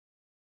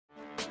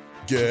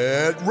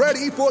Get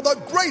ready for the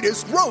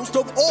greatest roast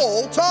of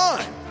all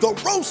time, the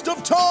Roast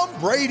of Tom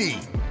Brady,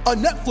 a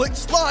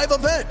Netflix live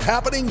event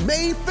happening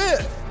May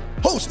 5th.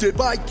 Hosted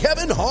by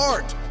Kevin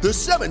Hart, the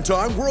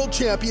 7-time world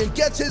champion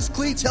gets his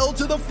cleats held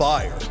to the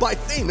fire by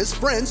famous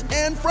friends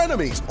and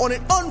frenemies on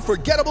an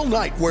unforgettable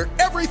night where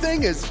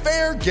everything is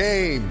fair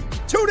game.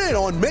 Tune in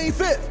on May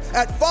 5th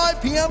at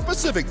 5 p.m.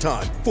 Pacific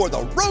time for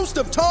the Roast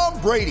of Tom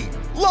Brady,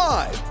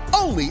 live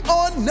only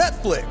on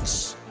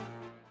Netflix.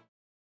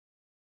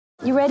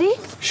 You ready?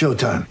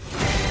 Showtime.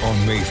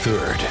 On May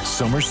 3rd,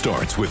 summer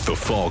starts with The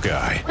Fall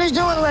Guy. Let's do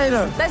it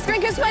later. Let's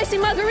drink a spicy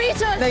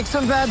margarita. Make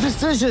some bad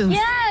decisions.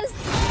 Yes!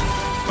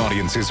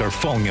 Audiences are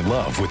falling in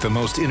love with the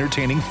most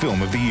entertaining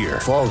film of the year.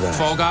 Fall Guy.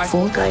 Fall Guy?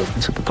 Fall guy.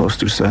 That's what the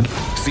poster said.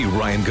 See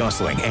Ryan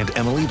Gosling and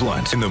Emily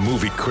Blunt in the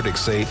movie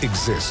critics say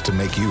exists to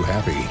make you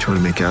happy. Trying to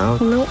make it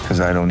out? Nope. Because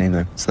I don't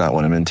either. It's not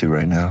what I'm into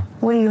right now.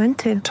 What are you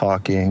into?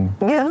 Talking.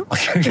 Yeah.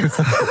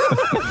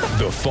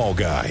 The Fall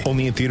Guy.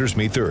 Only in theaters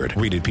May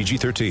 3rd. Rated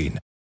PG-13.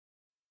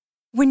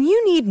 When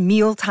you need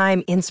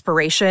mealtime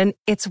inspiration,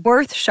 it's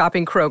worth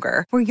shopping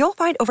Kroger, where you'll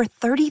find over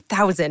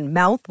 30,000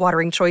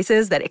 mouth-watering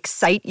choices that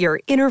excite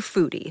your inner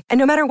foodie. And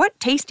no matter what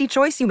tasty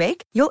choice you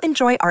make, you'll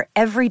enjoy our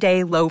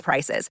everyday low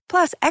prices,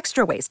 plus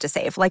extra ways to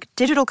save, like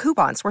digital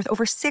coupons worth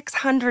over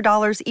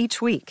 $600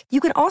 each week. You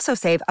can also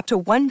save up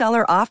to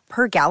 $1 off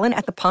per gallon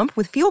at the pump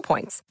with fuel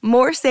points.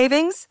 More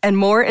savings and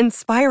more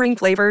inspiring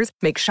flavors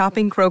make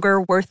shopping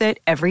Kroger worth it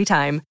every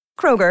time.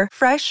 Kroger,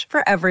 fresh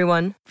for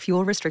everyone.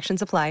 Fuel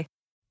restrictions apply.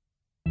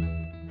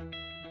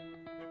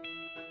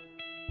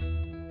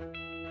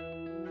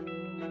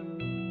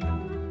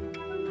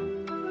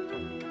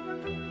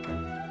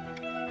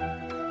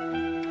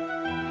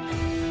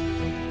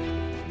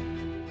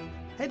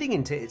 Heading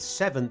into its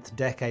 7th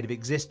decade of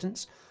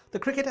existence, the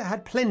cricketer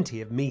had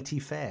plenty of meaty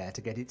fare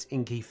to get its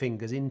inky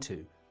fingers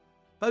into.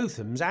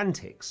 Botham's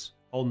antics,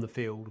 on the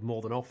field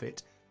more than off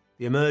it,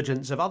 the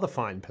emergence of other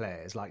fine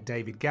players like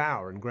David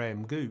Gower and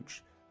Graham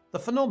Gooch, the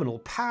phenomenal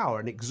power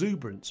and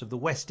exuberance of the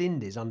West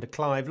Indies under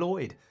Clive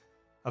Lloyd,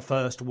 a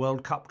first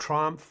World Cup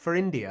triumph for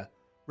India,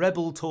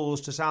 rebel tours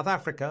to South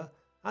Africa,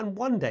 and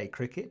one-day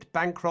cricket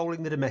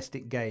bankrolling the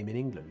domestic game in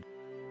England.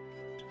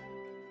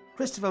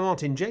 Christopher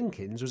Martin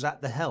Jenkins was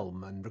at the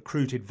helm and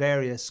recruited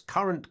various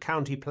current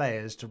county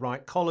players to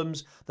write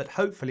columns that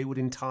hopefully would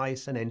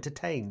entice and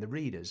entertain the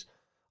readers.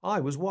 I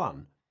was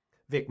one.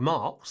 Vic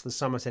Marks, the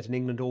Somerset and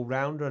England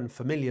all-rounder and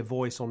familiar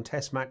voice on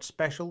Test Match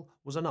Special,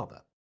 was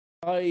another.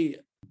 I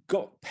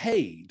got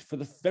paid for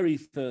the very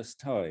first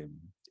time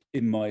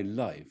in my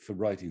life for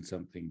writing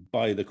something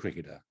by the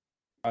cricketer.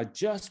 I'd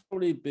just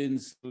probably been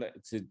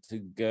selected to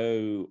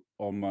go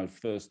on my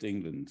first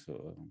England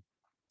tour.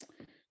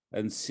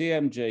 And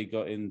CMJ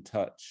got in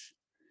touch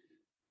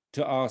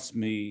to ask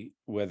me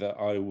whether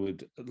I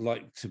would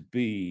like to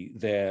be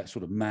their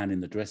sort of man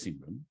in the dressing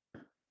room.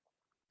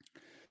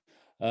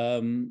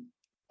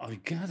 I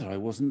gather I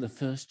wasn't the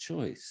first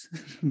choice.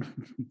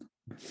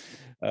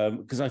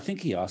 Because I think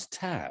he asked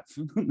Tav,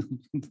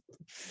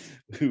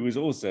 who was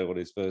also on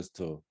his first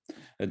tour.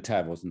 And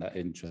Tav wasn't that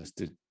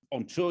interested.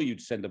 On tour,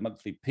 you'd send a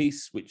monthly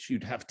piece, which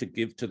you'd have to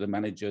give to the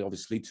manager,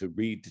 obviously, to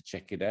read, to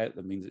check it out.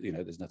 That means,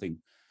 there's nothing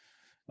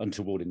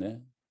untoward in there.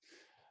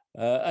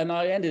 And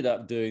I ended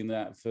up doing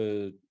that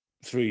for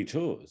 3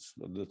 tours,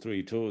 the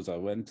 3 tours I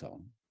went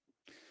on.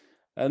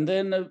 And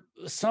then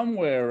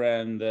somewhere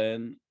around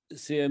then,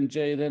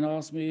 CMJ then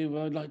asked me if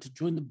I'd like to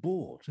join the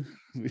board,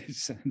 which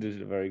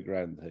sounded a very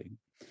grand thing.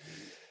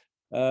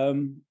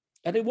 And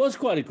it was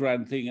quite a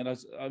grand thing. And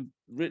I've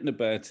written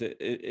about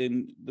it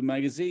in the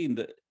magazine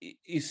that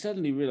you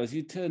suddenly realize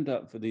you turned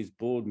up for these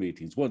board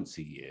meetings once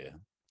a year.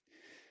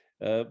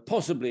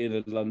 Possibly in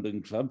a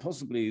London club,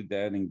 possibly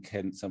down in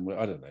Kent somewhere,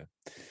 I don't know.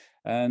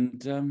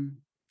 And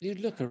you'd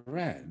look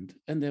around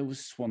and there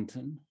was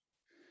Swanton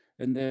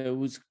and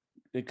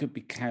there could be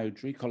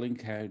Cowdrey, Colin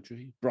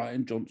Cowdrey,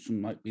 Brian Johnson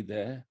might be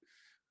there,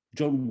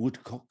 John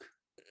Woodcock.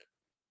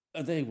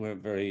 They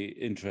weren't very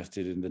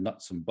interested in the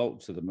nuts and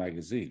bolts of the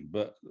magazine,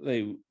 but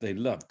they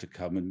loved to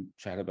come and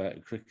chat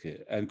about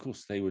cricket. And of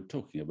course they were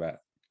talking about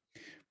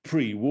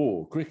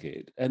pre-war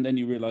cricket, and then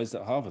you realise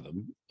that half of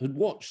them had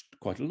watched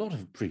quite a lot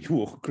of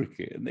pre-war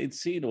cricket, and they'd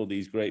seen all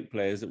these great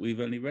players that we've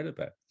only read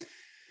about.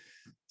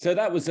 So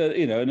that was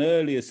an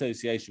early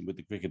association with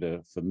the cricketer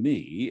for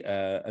me,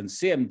 and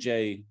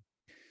CMJ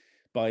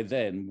by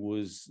then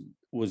was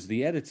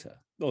the editor,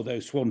 although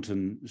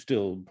Swanton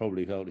still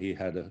probably felt he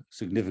had a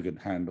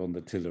significant hand on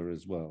the tiller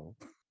as well.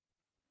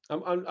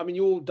 I mean,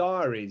 your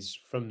diaries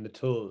from the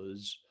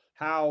tours,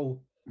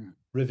 how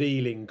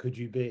revealing could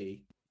you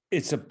be?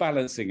 It's a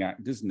balancing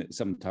act, isn't it?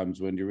 Sometimes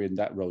when you're in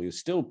that role, you're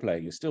still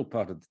playing, you're still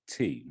part of the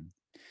team.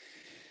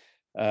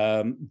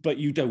 But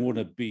you don't want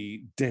to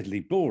be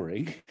deadly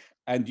boring,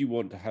 and you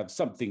want to have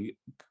something,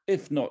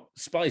 if not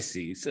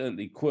spicy,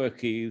 certainly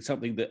quirky,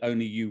 something that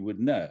only you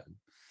would know.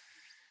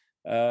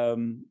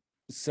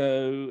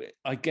 So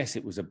I guess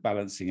it was a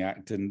balancing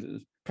act,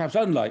 and perhaps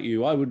unlike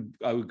you, I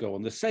would go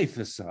on the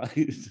safer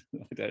side.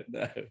 I don't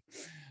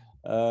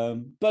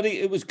know. But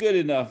it was good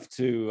enough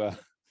to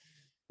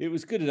it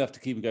was good enough to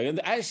keep it going.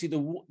 And actually,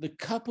 the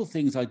couple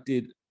things I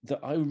did that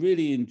I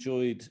really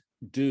enjoyed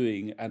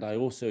doing, and I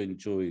also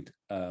enjoyed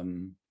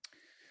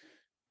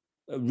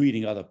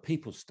reading other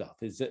people's stuff,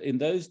 is that in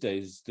those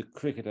days, the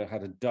Cricketer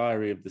had a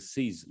diary of the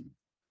season.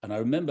 And I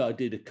remember I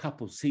did a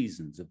couple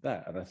seasons of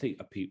that. And I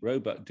think Pete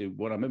Roebuck did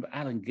one. I remember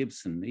Alan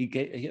Gibson,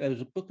 there was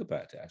a book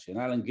about it, actually.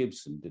 And Alan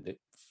Gibson did it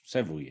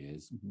several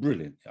years.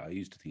 Brilliant. I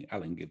used to think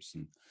Alan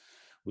Gibson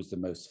was the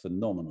most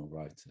phenomenal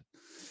writer.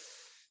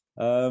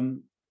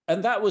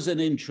 And that was an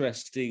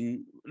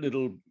interesting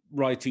little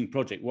writing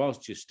project.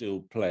 Whilst you're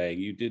still playing,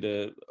 you did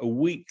a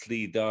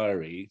weekly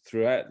diary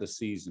throughout the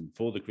season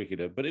for the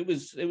Cricketer, but it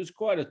was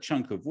quite a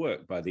chunk of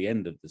work by the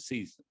end of the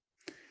season.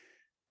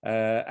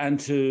 And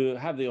to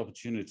have the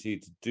opportunity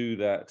to do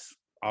that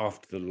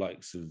after the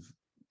likes of,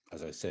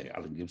 as I say,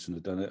 Alan Gibson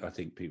had done it, I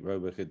think Pete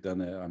Roebuck had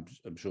done it,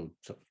 I'm sure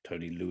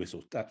Tony Lewis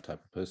or that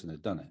type of person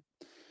had done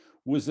it,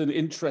 was an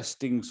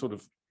interesting sort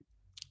of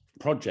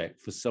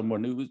project for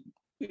someone who was,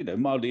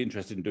 mildly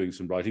interested in doing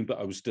some writing, but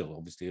I was still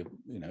obviously a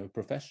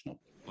professional.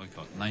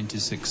 Boycott,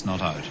 96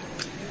 not out.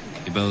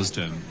 He bowls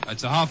to him.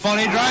 It's a half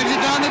volley, drives it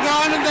down the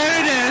ground, and there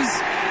it is.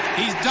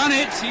 He's done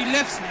it. He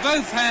lifts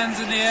both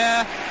hands in the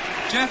air.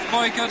 Geoff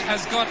Boycott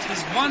has got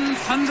his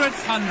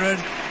 100th 100,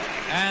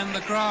 and the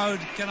crowd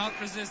cannot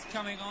resist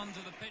coming onto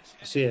the pitch.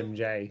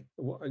 CMJ,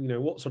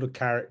 what sort of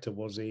character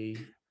was he,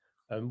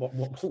 and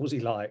what was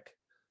he like?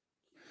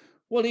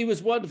 Well, he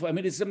was wonderful. I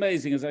mean, it's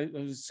amazing, as I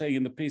was saying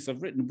in the piece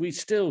I've written, we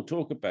still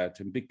talk about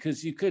him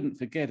because you couldn't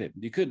forget him.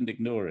 You couldn't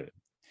ignore it.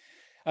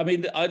 I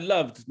mean, I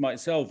loved Mike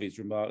Selvey's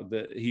remark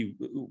that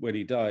when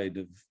he died,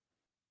 of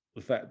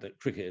the fact that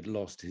cricket had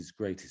lost his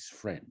greatest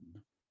friend.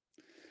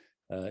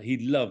 He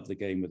loved the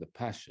game with a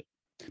passion.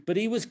 But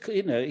he was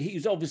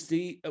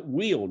obviously,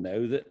 we all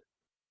know that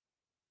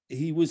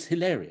he was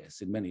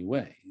hilarious in many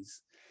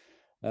ways,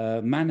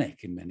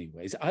 manic in many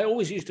ways. I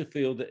always used to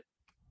feel that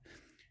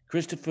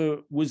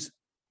Christopher was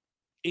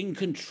in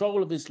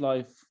control of his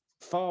life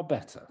far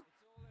better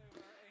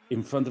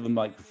in front of a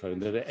microphone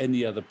than at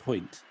any other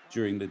point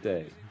during the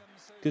day,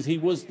 because he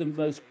was the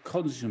most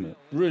consummate,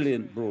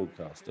 brilliant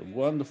broadcaster,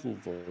 wonderful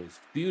voice,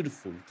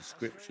 beautiful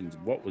descriptions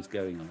of what was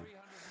going on.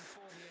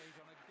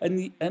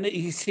 And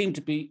he seemed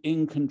to be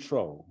in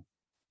control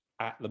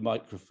at the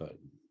microphone.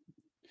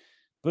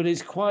 But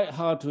it's quite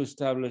hard to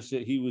establish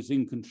that he was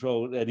in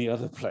control at any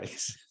other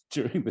place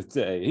during the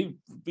day. He'd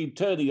been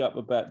turning up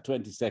about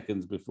 20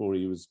 seconds before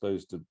he was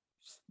supposed to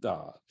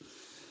start.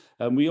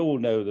 And we all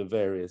know the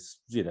various,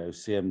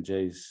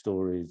 CMJ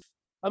stories.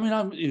 I mean,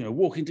 I'm,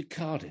 walking to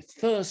Cardiff,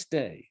 first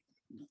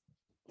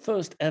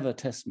ever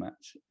test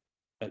match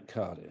at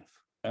Cardiff.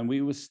 And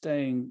we were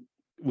staying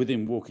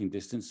within walking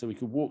distance, so we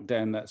could walk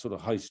down that sort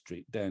of high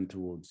street down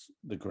towards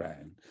the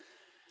ground.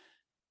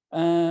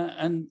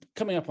 And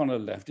coming up on our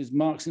left is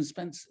Marks and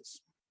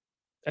Spencer's.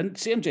 And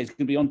CMJ's going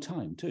to be on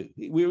time too.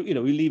 We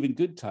leave in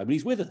good time, and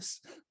he's with us.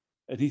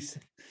 And he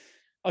said,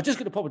 "I'm just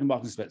going to pop into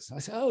Marks and Spencer." I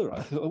said, "Oh,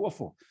 right. What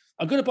for?"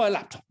 "I'm going to buy a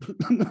laptop."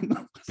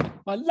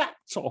 My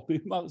laptop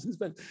in Marks and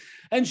Spencer.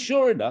 And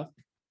sure enough,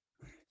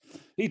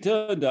 he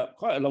turned up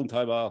quite a long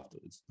time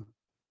afterwards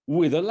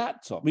with a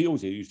laptop. We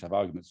always used to have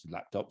arguments with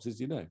laptops, as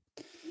you know.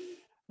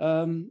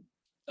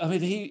 I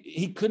mean,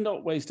 he could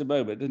not waste a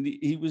moment, and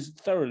he was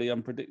thoroughly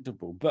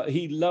unpredictable. But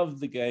he loved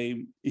the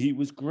game. He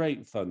was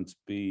great fun to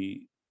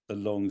be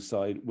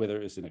alongside,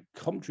 whether it's in a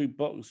commentary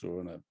box or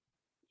on a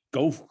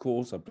golf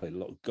course. I played a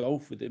lot of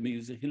golf with him. He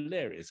was a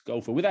hilarious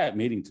golfer without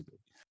meaning to be.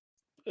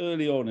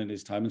 Early on in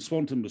his time, and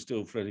Swanton was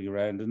still floating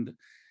around, and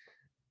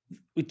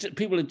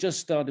people had just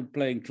started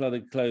playing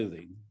Cluttered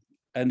Clothing,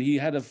 and he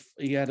had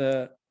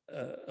a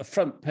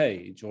front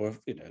page, or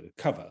a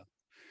cover,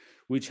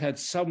 which had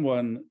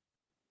someone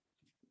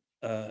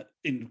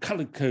in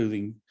coloured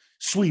clothing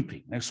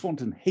sweeping. Now,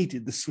 Swanton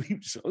hated the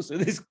sweep shot, so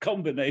this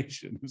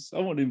combination of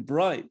someone in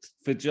bright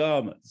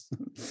pyjamas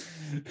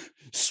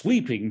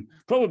sweeping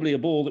probably a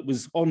ball that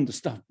was on the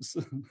stumps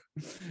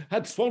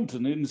had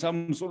Swanton in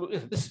some sort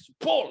of, this is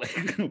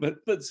appalling,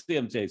 but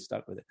CMJ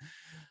stuck with it.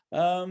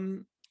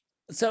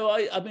 So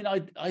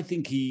I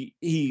think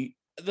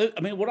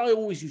what I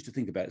always used to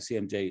think about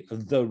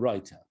CMJ, the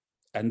writer,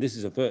 and this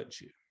is a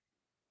virtue,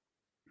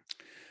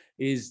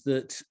 is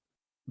that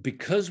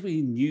because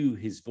we knew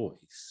his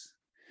voice,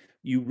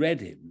 you read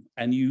him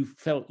and you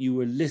felt you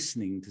were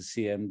listening to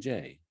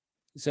CMJ.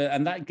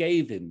 And that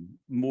gave him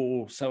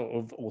more sort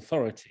of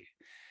authority.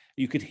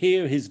 You could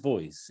hear his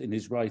voice in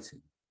his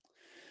writing.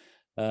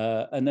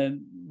 And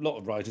then a lot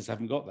of writers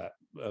haven't got that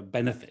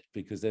benefit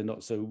because their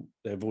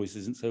voice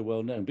isn't so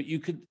well known. But you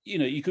could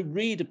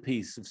read a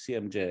piece of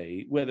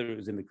CMJ, whether it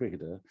was in the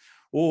Cricketer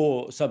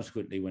or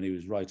subsequently when he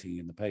was writing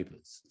in the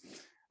papers,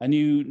 and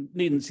you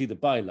needn't see the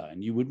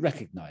byline. You would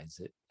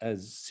recognise it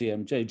as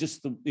CMJ,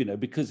 just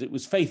because it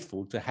was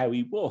faithful to how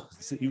he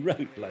was. He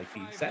wrote like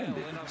he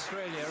sounded. In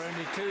Australia,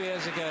 only 2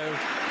 years ago,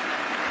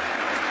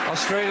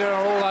 Australia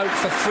are all out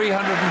for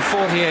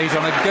 348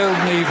 on a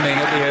golden evening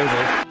at the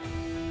Oval.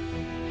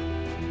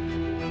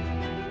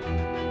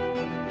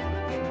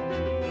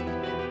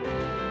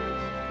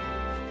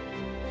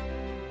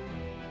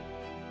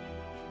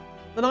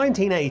 The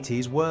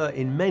 1980s were,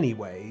 in many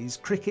ways,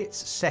 cricket's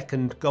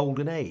second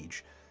golden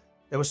age.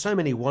 There were so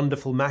many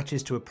wonderful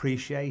matches to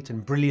appreciate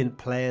and brilliant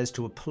players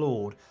to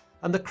applaud,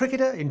 and the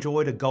cricketer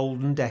enjoyed a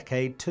golden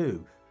decade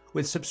too,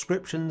 with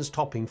subscriptions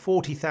topping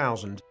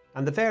 40,000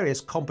 and the various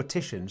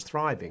competitions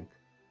thriving.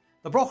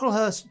 The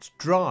Brocklehurst's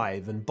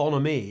drive and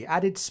bonhomie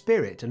added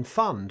spirit and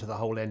fun to the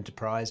whole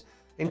enterprise,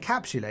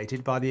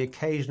 encapsulated by the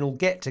occasional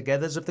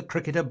get-togethers of the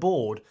cricketer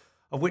board,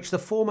 of which the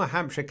former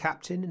Hampshire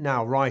captain,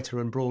 now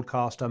writer and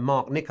broadcaster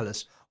Mark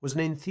Nicholas, was an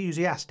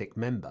enthusiastic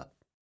member.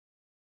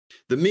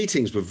 The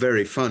meetings were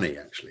very funny,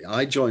 actually.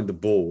 I joined the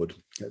board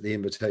at the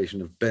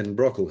invitation of Ben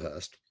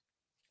Brocklehurst,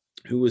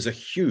 who was a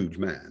huge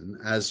man,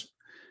 as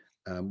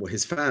were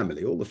his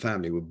family. All the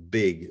family were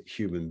big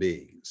human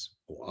beings,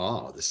 or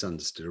are, the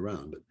sons still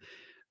around,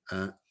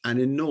 but and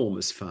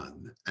enormous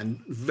fun and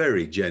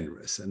very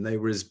generous. And they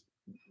were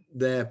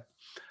their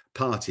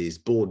parties,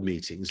 board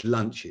meetings,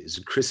 lunches,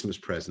 Christmas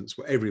presents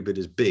were every bit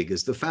as big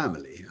as the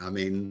family. I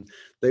mean,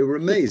 they were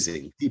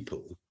amazing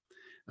people.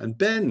 And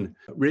Ben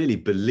really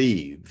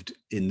believed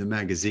in the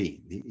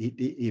magazine.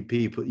 He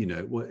people, you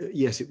know, well,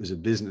 yes, it was a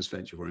business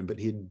venture for him, but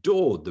he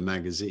adored the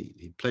magazine.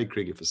 He played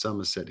cricket for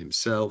Somerset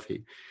himself.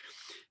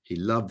 He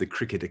loved the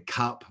Cricketer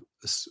Cup,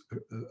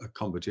 a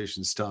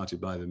competition started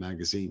by the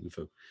magazine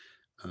for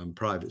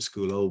private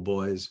school old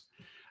boys.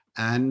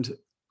 And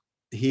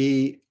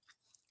he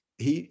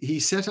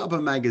set up a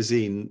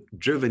magazine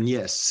driven,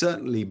 yes,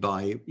 certainly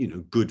by, you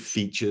know, good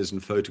features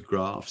and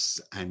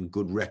photographs and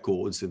good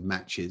records of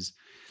matches.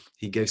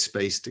 He gave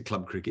space to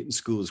club cricket and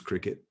schools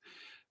cricket,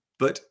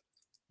 but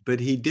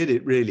he did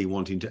it really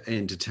wanting to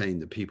entertain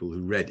the people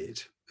who read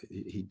it.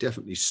 He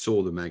definitely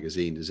saw the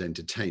magazine as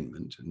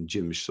entertainment, and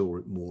Jim saw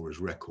it more as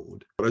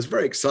record. I was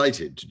very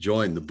excited to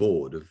join the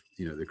board of,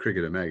 you know, the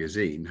Cricketer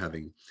magazine,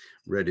 having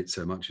read it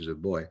so much as a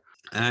boy.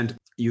 And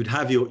you'd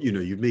have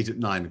you'd meet at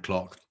 9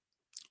 o'clock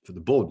for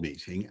the board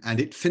meeting, and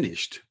it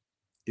finished.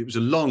 It was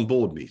a long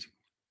board meeting.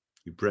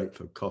 You break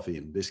for coffee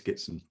and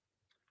biscuits,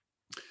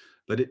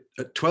 but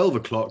at 12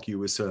 o'clock you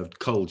were served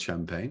cold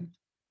champagne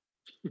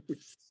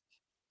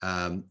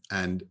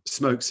and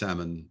smoked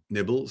salmon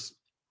nibbles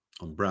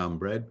on brown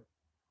bread.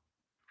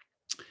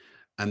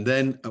 And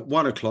then at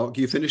 1 o'clock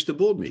you finished the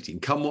board meeting,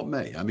 come what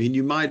may. I mean,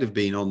 you might have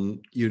been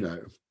on, you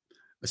know,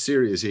 a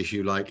serious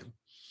issue like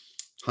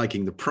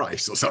hiking the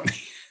price or something,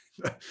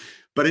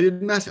 but it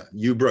didn't matter.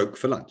 You broke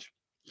for lunch.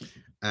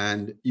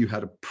 And you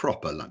had a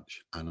proper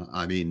lunch. And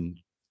I mean,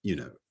 you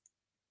know,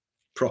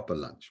 proper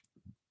lunch.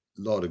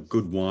 A lot of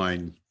good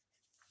wine,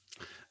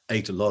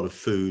 ate a lot of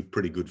food,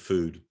 pretty good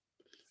food.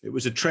 It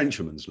was a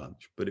trencherman's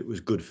lunch, but it was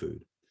good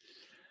food.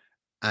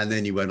 And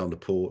then you went on to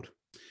port.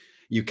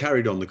 You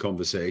carried on the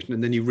conversation,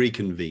 and then you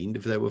reconvened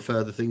if there were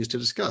further things to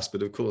discuss.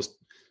 But of course,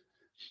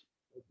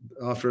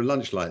 after a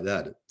lunch like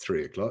that at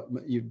 3 o'clock,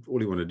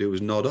 all you want to do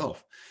was nod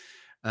off.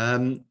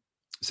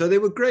 So they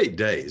were great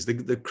days.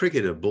 The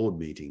Cricketer board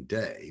meeting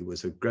day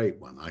was a great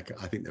one.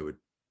 I think there were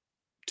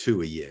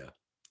 2 a year.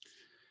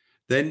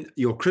 Then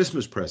your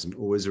Christmas present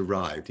always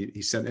arrived.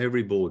 He sent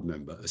every board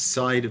member a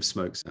side of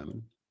smoked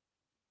salmon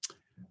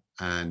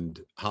and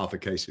half a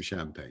case of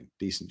champagne,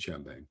 decent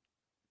champagne.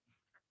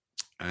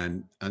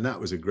 And that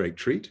was a great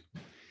treat.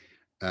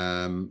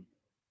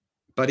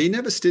 But he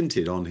never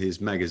stinted on his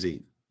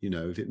magazine. You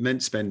know, if it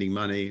meant spending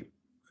money,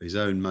 his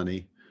own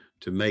money,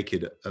 to make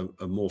it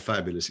a more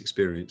fabulous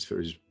experience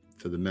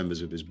for the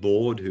members of his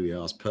board, who he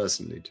asked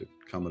personally to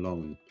come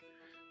along and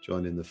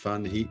join in the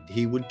fun,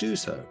 he would do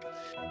so.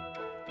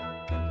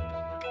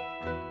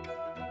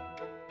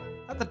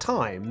 At the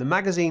time, the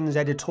magazine's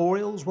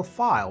editorials were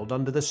filed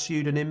under the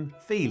pseudonym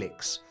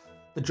Felix,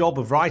 the job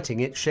of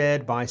writing it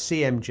shared by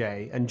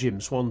CMJ and Jim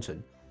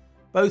Swanton.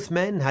 Both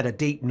men had a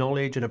deep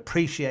knowledge and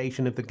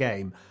appreciation of the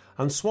game,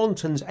 and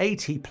Swanton's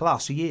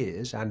 80-plus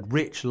years and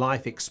rich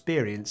life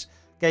experience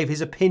gave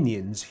his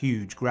opinions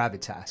huge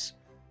gravitas.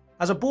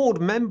 As a board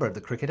member of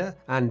the Cricketer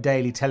and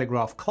Daily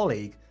Telegraph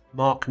colleague,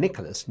 Mark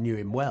Nicholas knew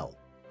him well.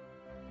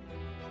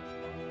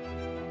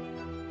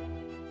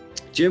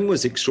 Jim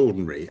was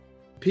extraordinary.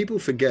 People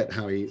forget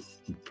how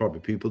probably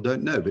people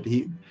don't know, but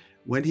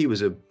when he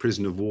was a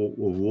prisoner of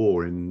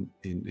war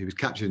he was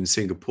captured in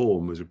Singapore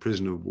and was a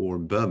prisoner of war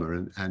in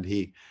Burma, and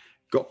he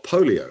got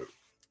polio,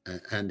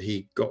 and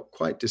he got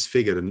quite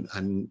disfigured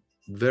and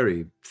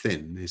very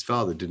thin. His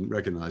father didn't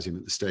recognize him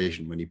at the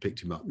station when he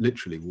picked him up,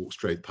 literally walked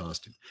straight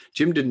past him.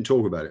 Jim didn't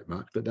talk about it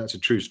much, but that's a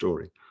true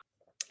story.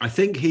 I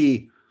think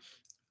he,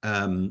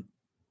 the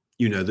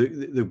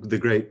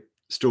great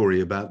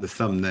story about the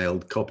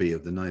thumbnailed copy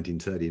of the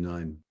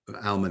 1939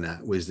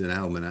 almanac was an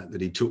almanac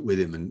that he took with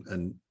him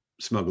and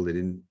smuggled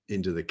it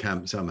into the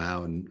camp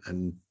somehow,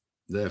 and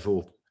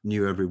therefore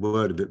knew every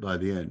word of it by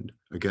the end.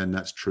 Again,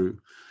 that's true.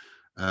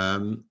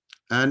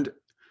 And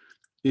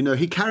you know,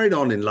 he carried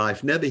on in life.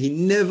 He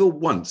never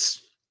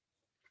once,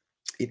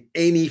 in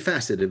any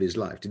facet of his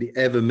life, did he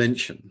ever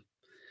mention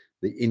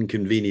the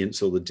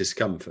inconvenience or the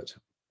discomfort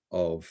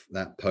of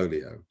that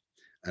polio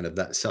and of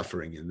that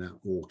suffering in that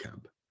war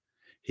camp.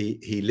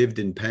 He lived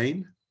in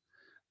pain,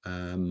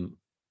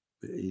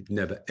 he'd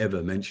never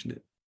ever mention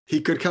it.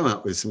 He could come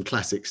up with some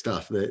classic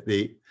stuff.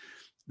 I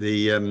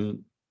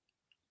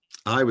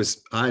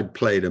had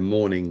played a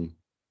morning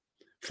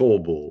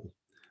 4-ball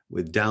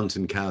with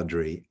Downton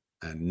Cowdery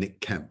and Nick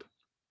Kemp,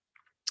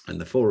 and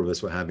the four of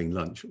us were having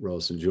lunch at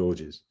Royal St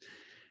George's,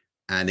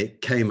 and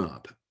it came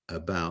up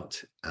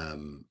about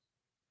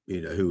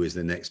who is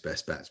the next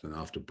best batsman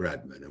after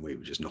Bradman, and we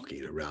were just knocking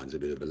it around as a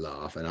bit of a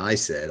laugh. And I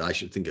said I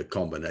should think a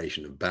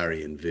combination of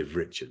Barry and Viv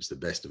Richards, the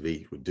best of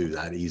each, would do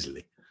that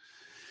easily.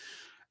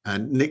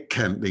 And Nick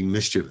Kemp, being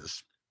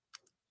mischievous,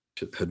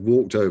 had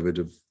walked over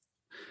to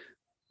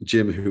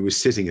Jim, who was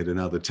sitting at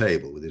another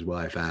table with his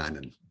wife Anne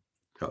and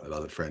a couple of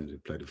other friends who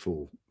played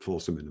a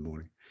foursome in the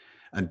morning,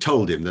 and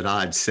told him that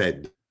I'd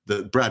said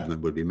that Bradman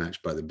would be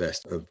matched by the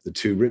best of the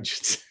two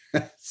Richards.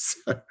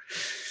 So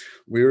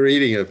we were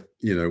eating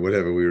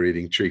whatever we were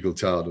eating, treacle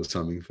tart or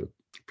something for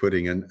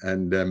pudding,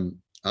 and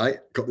I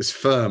got this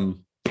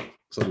firm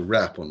sort of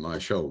rap on my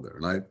shoulder,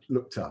 and I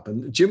looked up,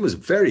 and Jim was a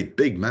very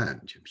big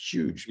man, Jim,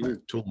 huge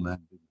man, tall man.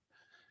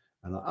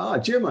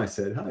 And Jim, I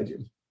said, hi,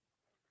 Jim.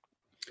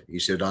 He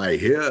said, I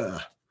hear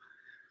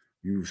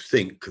you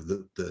think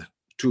that the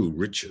two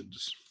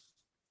Richards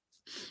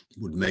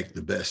would make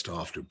the best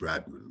after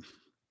Bradman.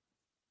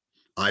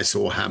 I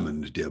saw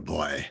Hammond, dear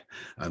boy,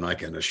 and I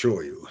can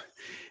assure you,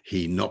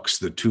 he knocks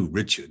the two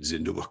Richards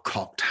into a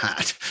cocked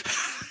hat.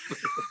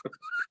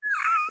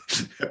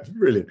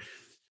 Brilliant.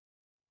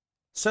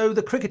 So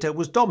the cricketer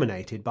was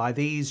dominated by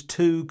these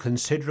two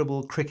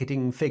considerable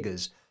cricketing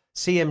figures,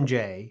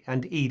 CMJ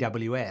and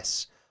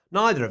EWS,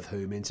 neither of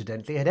whom,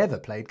 incidentally, had ever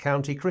played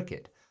county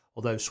cricket,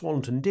 although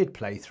Swanton did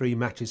play 3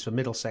 matches for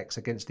Middlesex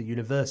against the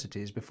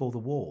universities before the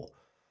war.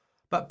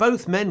 But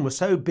both men were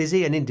so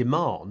busy and in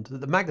demand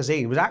that the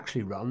magazine was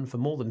actually run for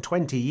more than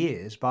 20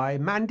 years by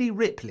Mandy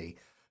Ripley,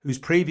 whose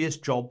previous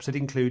jobs had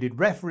included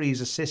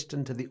referee's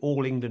assistant to the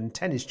All England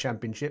Tennis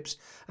Championships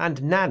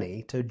and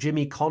nanny to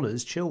Jimmy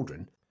Connor's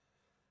children.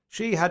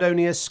 She had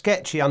only a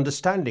sketchy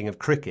understanding of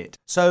cricket,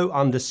 so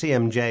under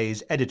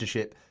CMJ's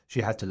editorship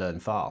she had to learn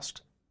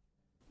fast.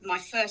 My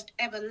first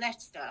ever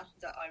letter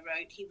that I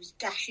wrote, he was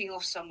dashing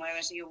off somewhere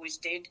as he always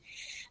did,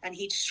 and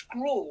he'd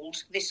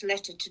scrawled this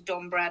letter to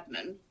Don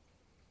Bradman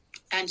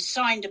and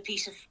signed a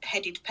piece of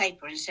headed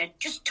paper and said,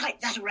 just type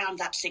that around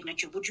that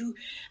signature, would you,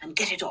 and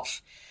get it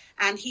off.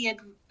 And he had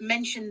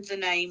mentioned the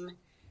name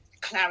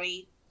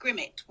Clarry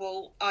Grimmett.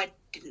 Well, I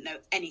didn't know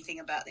anything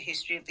about the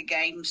history of the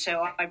game,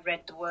 so I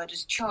read the word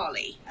as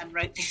Charlie and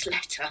wrote this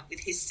letter with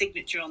his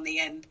signature on the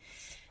end,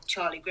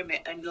 Charlie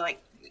Grimmett, and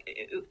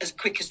as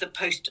quick as the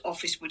post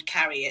office would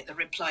carry it, the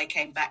reply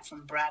came back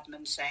from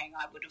Bradman saying,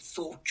 I would have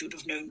thought you'd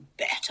have known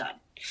better.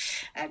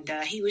 And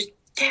he was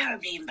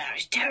terribly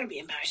embarrassed.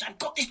 I've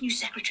got this new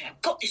secretary.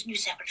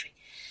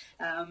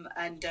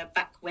 And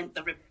back went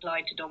the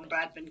reply to Don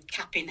Bradman,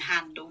 cap in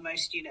hand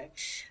almost,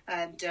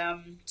 And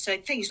so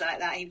things like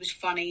that. He was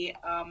funny.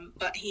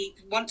 But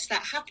once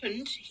that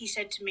happened, he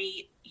said to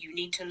me, you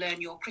need to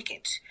learn your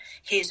cricket.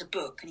 Here's a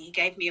book. And he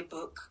gave me a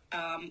book,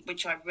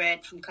 which I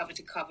read from cover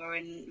to cover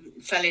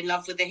and fell in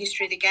love with the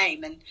history of the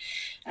game.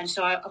 And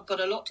so I've got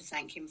a lot to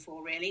thank him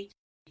for, really.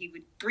 He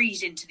would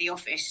breeze into the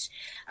office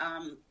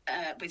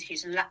with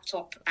his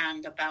laptop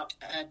and about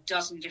a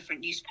dozen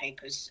different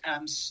newspapers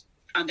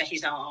under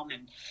his arm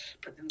and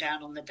put them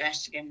down on the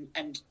desk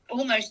and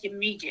almost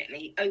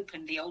immediately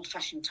opened the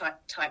old-fashioned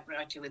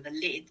typewriter with a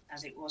lid,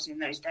 as it was in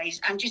those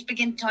days, and just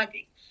begin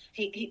typing.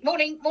 He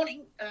morning,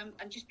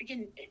 and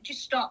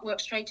just start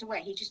work straight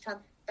away. He just had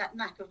that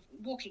knack of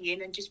walking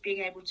in and just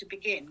being able to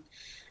begin.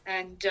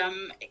 And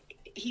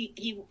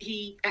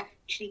he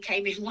actually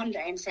came in one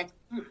day and said,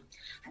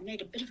 I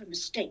made a bit of a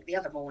mistake the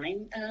other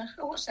morning.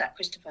 What's that,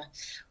 Christopher?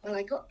 Well,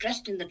 I got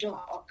dressed in the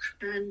dark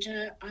and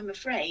I'm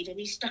afraid, and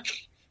he stuck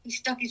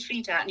his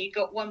feet out and he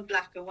got one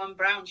black and one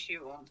brown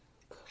shoe on.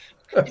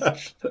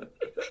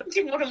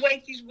 Didn't want to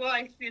wake his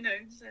wife,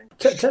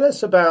 So. Tell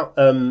us about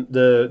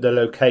the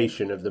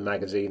location of the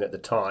magazine at the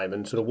time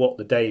and sort of what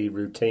the daily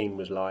routine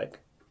was like.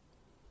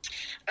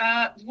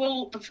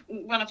 Well,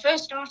 when I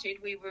first started,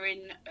 we were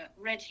in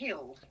Red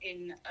Hill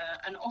in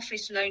an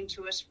office loaned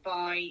to us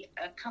by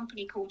a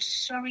company called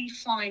Surrey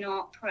Fine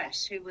Art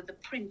Press, who were the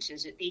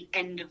printers at the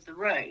end of the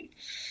road.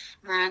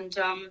 And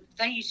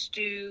they used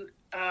to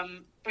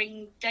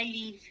bring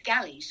daily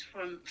galleys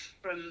from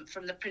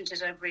the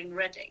printers over in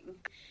Reading,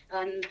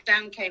 and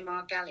down came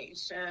our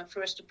galleys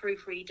for us to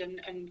proofread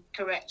and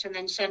correct and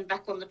then send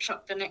back on the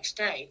truck the next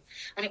day.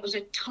 And it was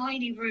a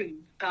tiny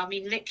room,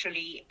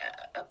 literally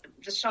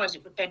the size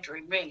of a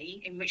bedroom,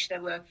 really, in which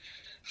there were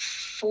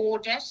 4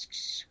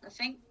 desks,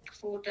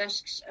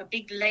 a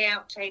big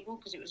layout table,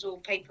 because it was all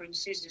paper and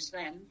scissors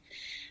then.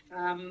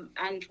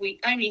 And we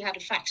only had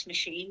a fax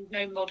machine,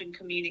 no modern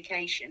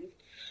communication.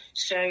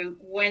 So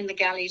when the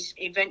galleys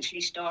eventually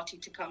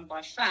started to come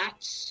by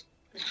fax,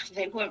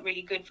 they weren't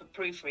really good for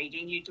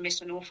proofreading. You'd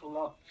miss an awful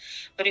lot.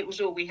 But it was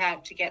all we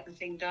had to get the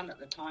thing done at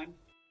the time.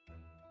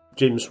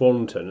 Jim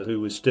Swanton, who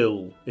was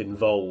still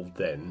involved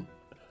then,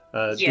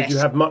 Yes. Did you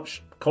have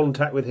much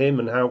contact with him,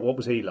 and what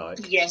was he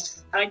like?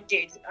 Yes, I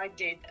did.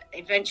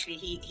 Eventually,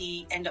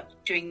 he ended up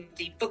doing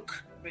the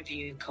book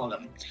review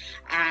column,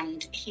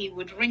 and he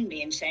would ring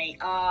me and say,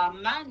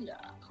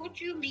 Amanda, could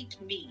you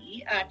meet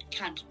me at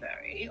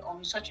Canterbury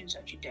on such and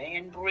such a day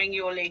and bring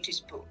your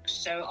latest books?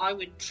 So I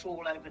would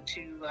trawl over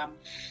to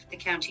the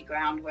county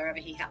ground, wherever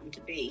he happened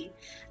to be,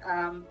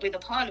 with a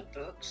pile of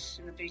books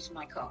in the boot of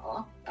my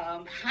car,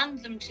 hand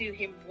them to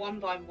him one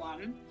by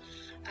one.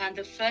 And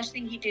the first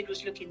thing he did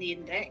was look in the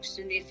index,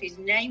 and if his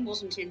name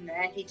wasn't in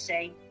there, he'd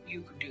say,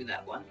 you could do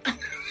that one.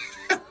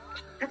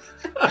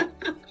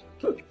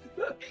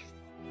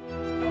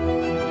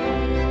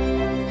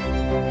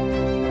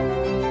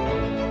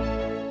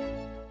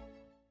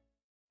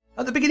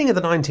 At the beginning of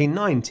the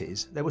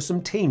 1990s, there were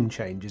some team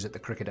changes at the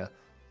Cricketer.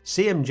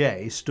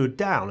 CMJ stood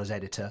down as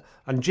editor,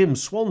 and Jim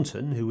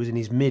Swanton, who was in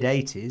his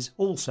mid-80s,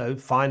 also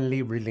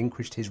finally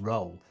relinquished his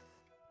role.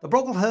 The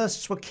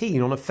Brocklehursts were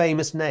keen on a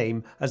famous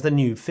name as the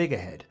new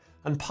figurehead,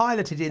 and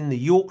piloted in the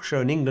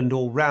Yorkshire and England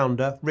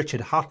all-rounder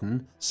Richard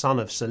Hutton, son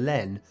of Sir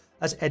Len,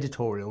 as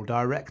editorial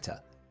director.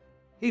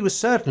 He was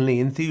certainly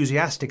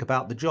enthusiastic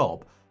about the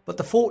job, but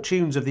the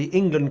fortunes of the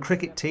England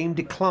cricket team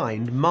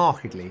declined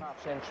markedly.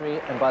 Half-century,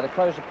 and by the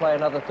close of play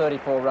another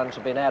 34 runs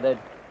have been added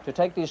to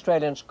take the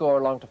Australian score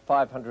along to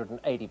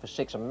 580 for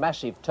 6, a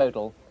massive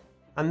total.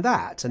 And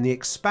that, and the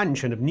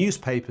expansion of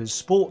newspapers'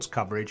 sports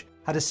coverage,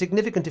 had a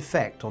significant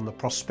effect on the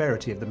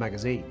prosperity of the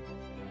magazine.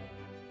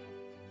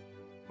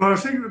 Well, I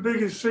think the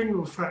biggest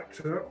single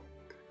factor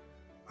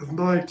of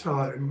my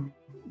time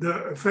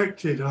that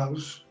affected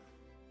us,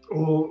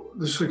 or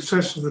the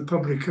success of the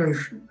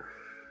publication,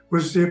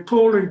 was the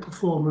appalling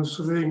performance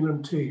of the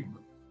England team.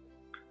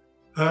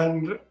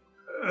 And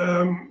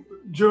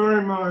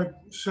during my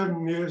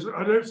 7 years,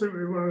 I don't think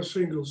we won a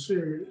single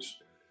series.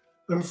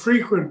 And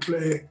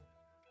frequently,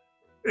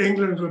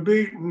 England were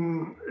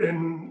beaten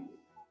in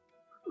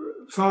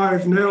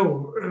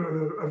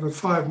 5-0 of a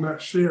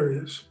 5-match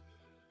series.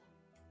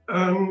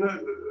 And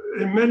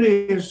in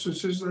many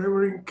instances, they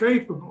were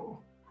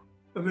incapable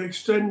of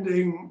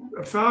extending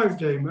a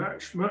 5-day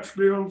match much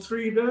beyond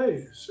 3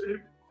 days.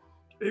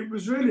 It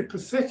was really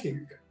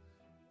pathetic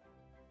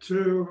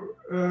to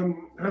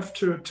have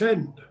to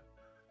attend,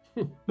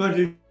 but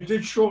it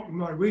did shorten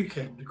my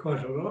weekend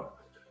quite a lot.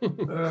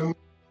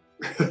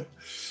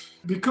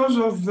 Because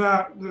of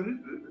that, the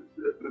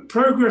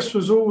progress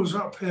was always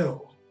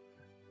uphill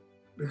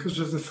because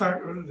of the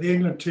fact that the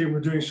England team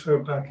were doing so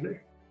badly.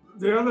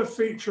 The other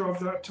feature of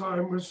that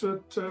time was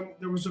that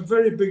there was a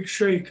very big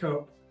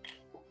shake-up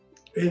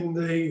in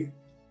the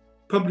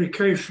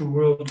publication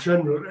world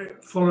generally,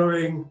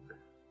 following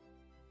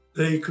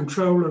the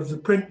control of the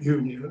print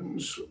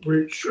unions,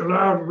 which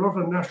allowed a lot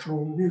of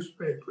national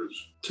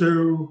newspapers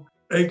to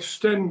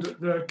extend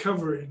their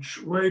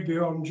coverage way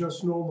beyond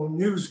just normal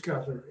news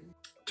gathering.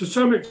 To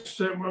some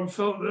extent, one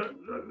felt that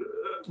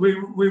we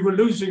were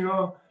losing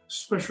our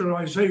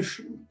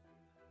specialisation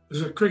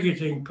as a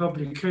cricketing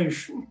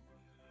publication,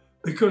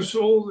 because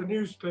all the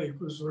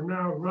newspapers were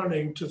now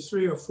running to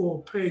 3 or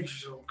 4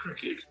 pages on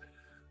cricket,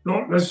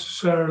 not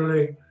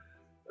necessarily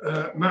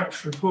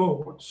match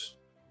reports,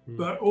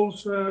 but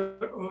also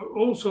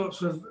all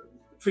sorts of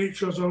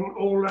features on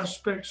all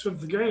aspects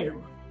of the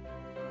game.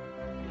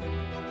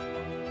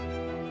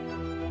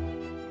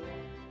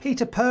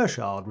 Peter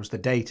Pershard was the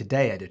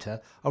day-to-day editor,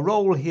 a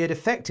role he had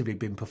effectively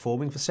been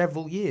performing for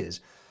several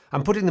years,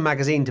 and putting the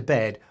magazine to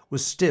bed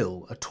was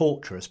still a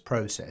torturous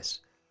process.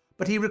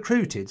 But he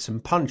recruited some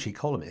punchy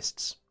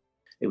columnists.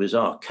 It was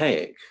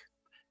archaic.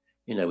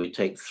 You know, we'd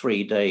take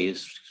 3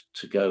 days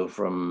to go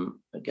from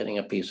getting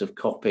a piece of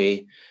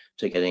copy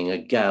to getting a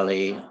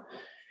galley, and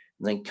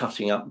then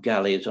cutting up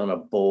galleys on a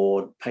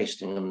board,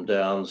 pasting them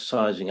down,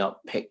 sizing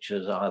up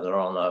pictures either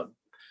on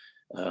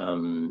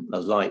a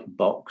light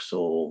box,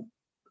 or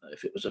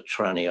if it was a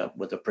tranny,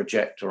 with a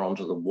projector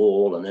onto the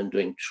wall, and then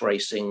doing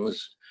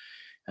tracings.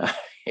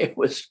 It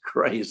was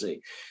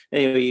crazy.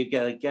 Anyway, you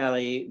get a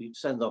galley, you'd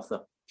send off the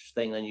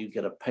thing, then you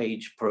get a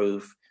page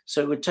proof.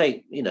 So it would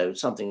take,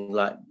 something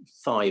like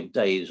 5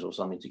 days or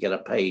something to get a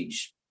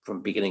page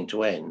from beginning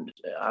to end.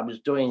 I was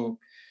doing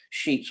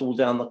sheets all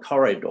down the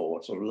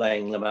corridor, sort of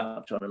laying them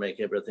out, trying to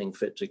make everything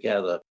fit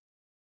together.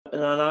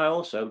 And I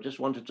also just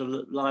wanted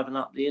to liven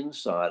up the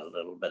inside a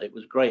little bit. It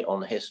was great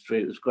on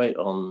history. It was great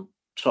on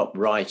top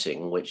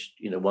writing, which,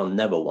 one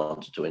never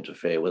wanted to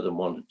interfere with and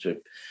wanted to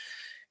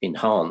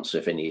enhance,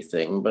 if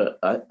anything. But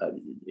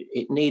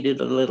it needed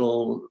a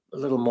little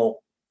more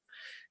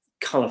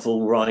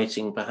colourful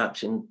writing,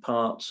 perhaps in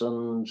parts,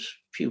 and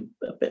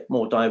a bit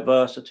more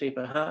diversity,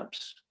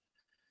 perhaps.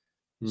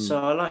 So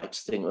I like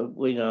to think of,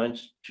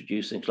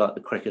 introduce things like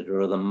the Cricketer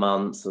of the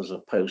Month as a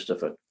poster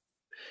for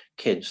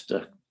kids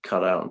to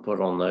cut out and put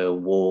on their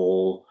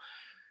wall.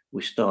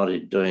 We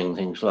started doing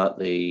things like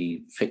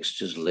the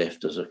fixtures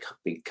lift as a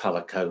big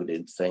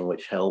colour-coded thing,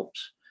 which helped.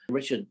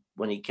 Richard,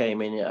 when he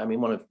came in,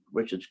 one of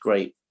Richard's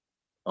great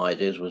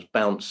ideas was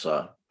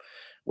Bouncer,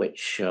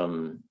 which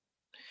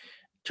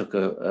took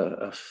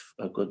a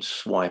good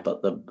swipe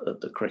at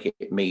the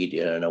cricket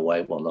media in a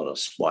way. Well, not a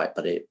swipe,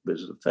 but it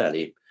was a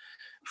fairly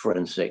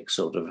forensic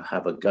sort of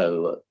have a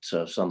go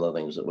at some of the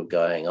things that were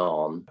going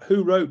on.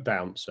 Who wrote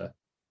Bouncer?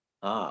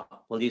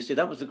 Well, you see,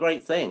 that was the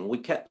great thing. We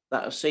kept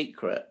that a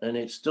secret, and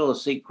it's still a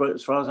secret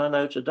as far as I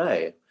know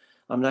today.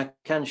 I mean, I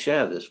can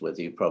share this with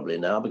you probably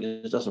now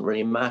because it doesn't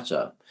really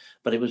matter.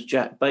 But it was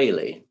Jack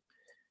Bailey.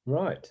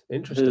 Right,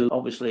 interesting. Who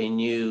obviously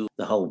knew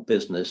the whole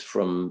business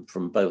from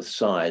both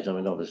sides. I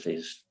mean, obviously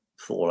his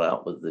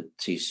fallout with the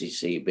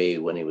TCCB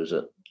when he was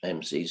at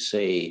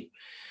MCC.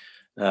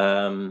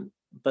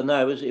 But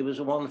no, it was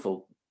a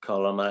wonderful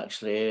column,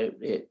 actually.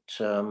 It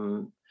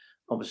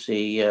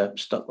obviously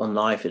stuck the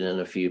knife in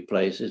a few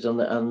places.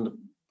 And of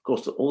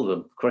course, all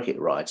the cricket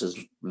writers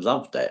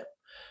loved it.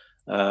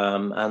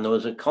 And there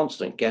was a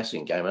constant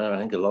guessing game. And I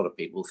think a lot of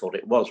people thought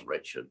it was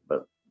Richard,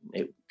 but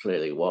it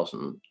clearly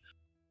wasn't.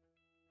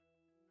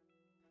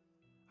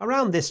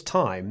 Around this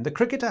time, the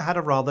cricketer had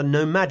a rather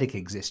nomadic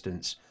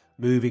existence,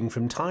 moving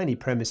from tiny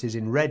premises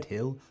in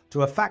Redhill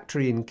to a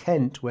factory in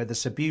Kent where the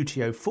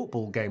Subbuteo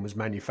football game was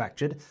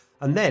manufactured,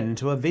 and then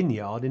to a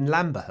vineyard in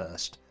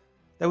Lamberhurst.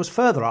 There was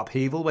further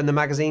upheaval when the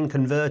magazine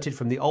converted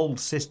from the old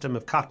system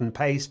of cut and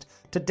paste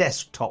to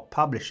desktop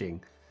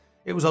publishing.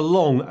 It was a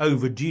long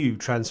overdue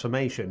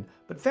transformation,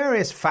 but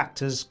various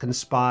factors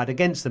conspired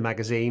against the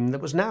magazine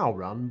that was now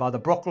run by the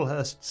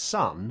Brocklehurst's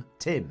son,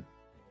 Tim.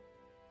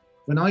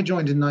 When I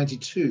joined in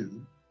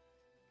 92,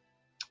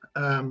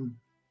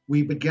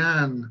 we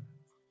began,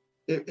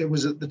 it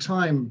was at the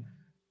time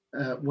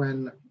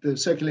when the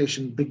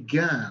circulation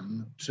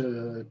began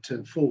to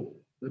fall.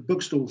 The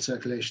bookstall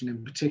circulation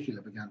in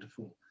particular began to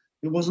fall.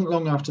 It wasn't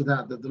long after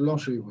that the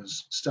lottery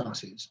was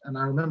started. And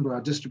I remember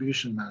our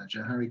distribution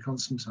manager, Harry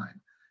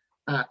Constantine,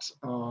 at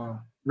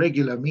our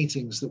regular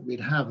meetings that we'd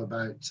have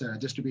about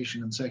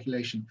distribution and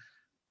circulation.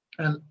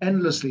 And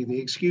endlessly, the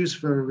excuse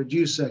for a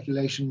reduced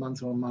circulation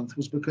month on month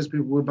was because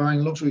people were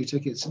buying lottery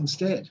tickets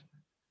instead.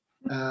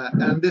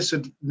 And this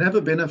had never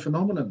been a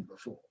phenomenon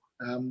before.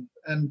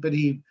 But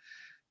he,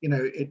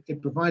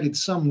 it provided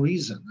some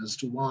reason as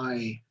to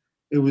why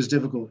it was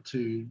difficult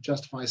to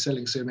justify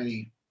selling so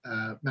many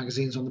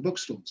magazines on the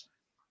bookstalls.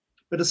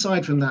 But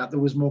aside from that, there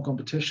was more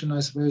competition, I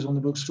suppose, on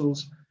the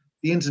bookstalls.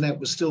 The internet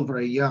was still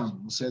very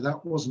young, so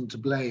that wasn't to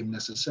blame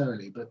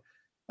necessarily. But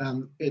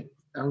I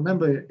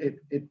remember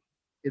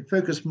it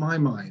focused my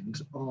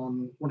mind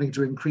on wanting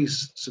to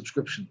increase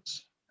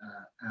subscriptions,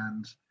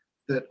 and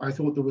that I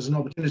thought there was an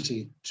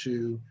opportunity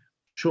to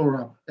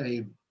shore up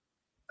a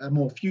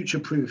more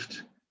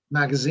future-proofed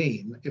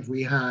magazine if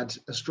we had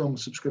a strong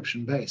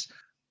subscription base.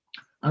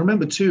 I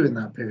remember too in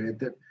that period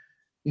that,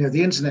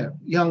 the internet,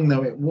 young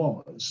though it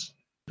was,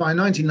 by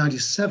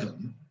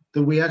 1997,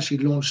 that we actually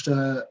launched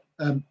a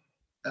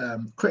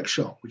Crick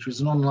Shop, which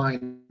was an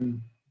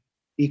online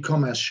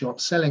e-commerce shop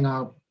selling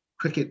our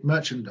cricket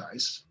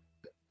merchandise.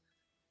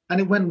 And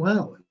it went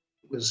well.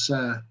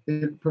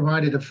 It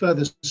provided a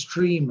further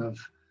stream of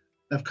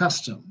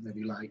custom, if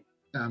you like,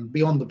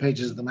 beyond the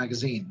pages of the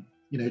magazine,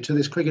 to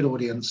this cricket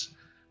audience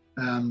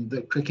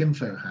that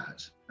Cricinfo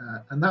had.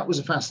 And that was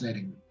a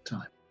fascinating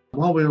time.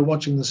 While we were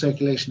watching the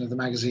circulation of the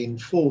magazine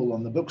fall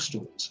on the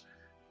bookstores,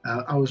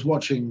 I was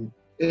watching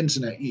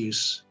internet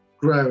use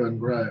grow and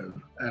grow.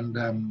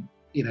 And,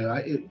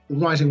 the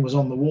writing was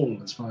on the wall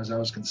as far as I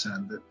was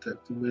concerned, that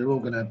we were all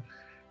going to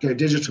go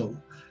digital.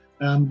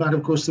 But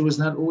of course, there was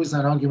always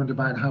that argument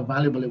about how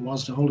valuable it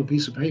was to hold a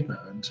piece of paper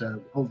and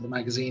to hold the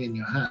magazine in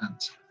your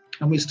hands.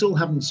 And we still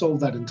haven't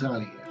solved that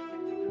entirely yet.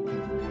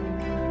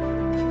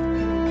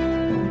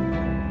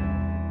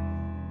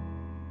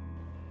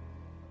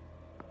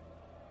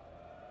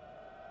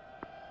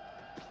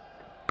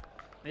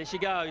 There she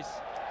goes,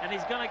 and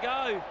he's going to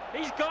go.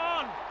 He's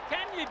gone.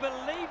 Can you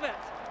believe it?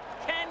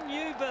 Can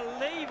you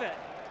believe it?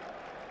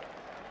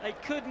 They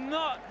could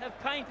not have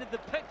painted the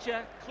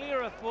picture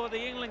clearer for the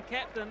England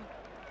captain,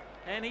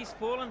 and he's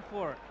fallen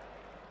for it.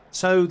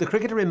 So the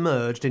cricketer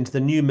emerged into the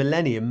new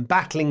millennium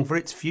battling for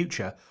its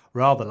future,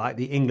 rather like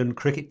the England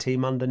cricket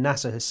team under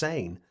Nasser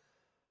Hussain.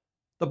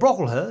 The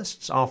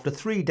Brocklehursts, after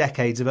 3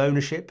 decades of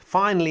ownership,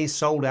 finally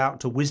sold out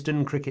to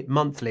Wisden Cricket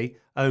Monthly,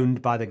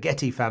 owned by the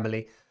Getty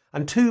family,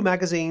 and 2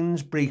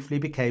 magazines briefly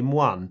became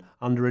one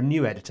under a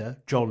new editor,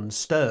 John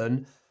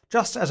Stern,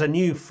 just as a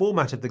new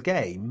format of the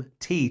game,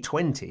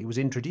 T20, was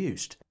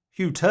introduced.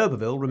 Hugh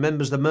Turbeville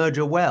remembers the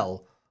merger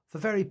well, for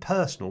very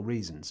personal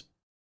reasons.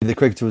 The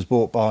cricketer was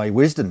bought by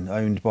Wisden,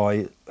 owned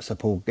by Sir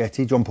Paul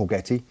Getty, John Paul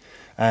Getty,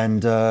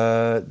 and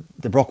the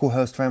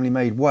Brocklehurst family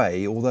made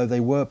way, although they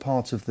were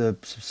part of the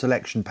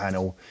selection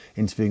panel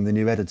interviewing the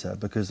new editor,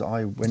 because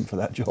I went for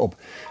that job.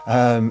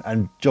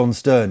 And John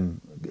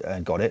Stern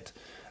got it,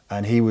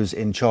 and he was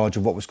in charge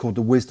of what was called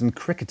the Wisden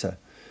Cricketer,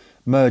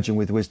 merging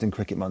with Wisden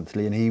Cricket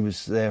Monthly, and he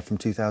was there from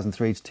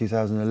 2003 to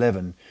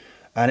 2011.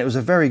 And it was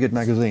a very good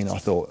magazine, I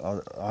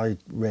thought. I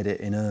read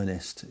it in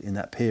earnest in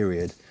that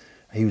period.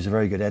 He was a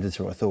very good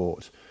editor, I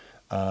thought.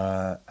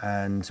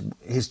 And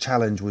his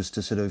challenge was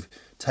to sort of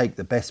take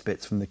the best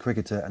bits from the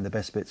Cricketer and the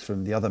best bits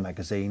from the other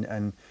magazine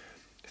and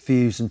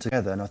fused them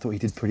together, and I thought he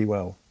did pretty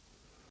well.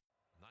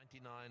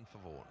 99 for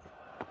Vaughan.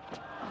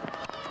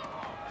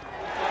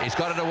 He's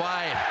got it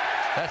away.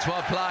 That's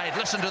well played.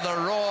 Listen to the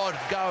roar.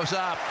 It goes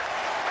up.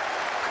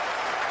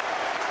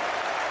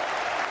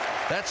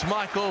 That's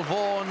Michael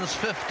Vaughan's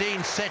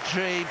 15th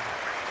century,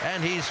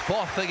 and he's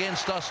 4th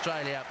against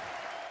Australia.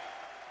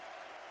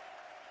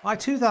 By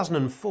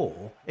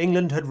 2004,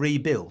 England had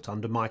rebuilt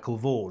under Michael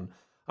Vaughan,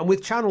 and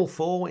with Channel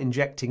 4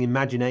 injecting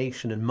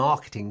imagination and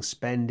marketing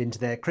spend into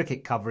their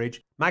cricket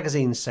coverage,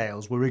 magazine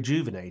sales were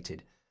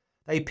rejuvenated.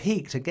 They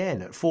peaked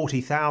again at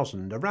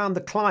 40,000 around the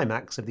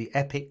climax of the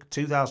epic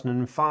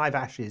 2005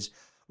 Ashes,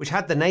 which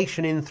had the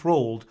nation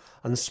enthralled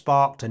and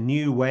sparked a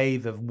new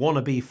wave of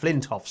wannabe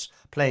Flintoffs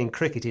playing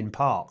cricket in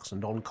parks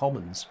and on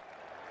commons.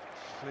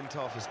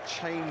 Flintoff has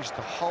changed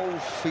the whole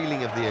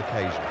feeling of the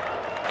occasion.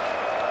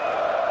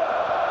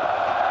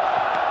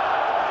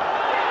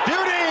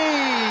 Beauty!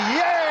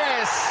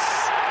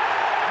 Yes!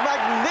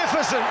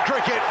 Magnificent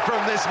cricket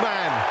from this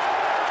man.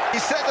 He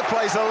set the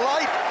place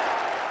alight.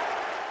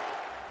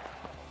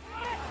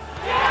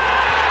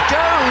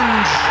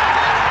 Jones!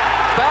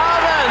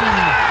 Bowden!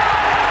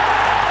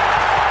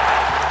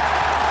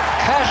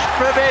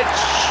 Kasparovich,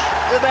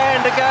 the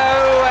man to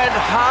go, and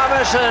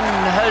Harmison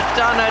has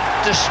done it.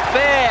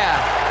 Despair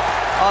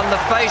on the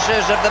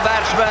faces of the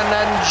batsmen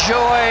and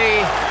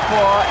joy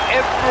for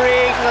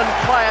every England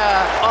player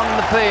on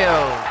the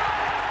field.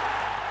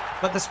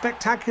 But the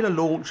spectacular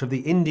launch of the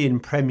Indian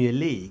Premier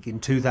League in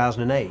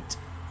 2008,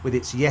 with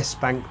its Yes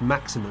Bank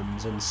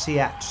maximums and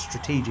SEAT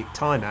strategic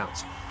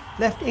timeouts,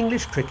 left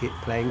English cricket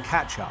playing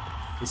catch-up,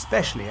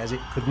 especially as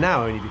it could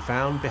now only be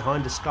found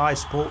behind a Sky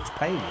Sports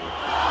paywall.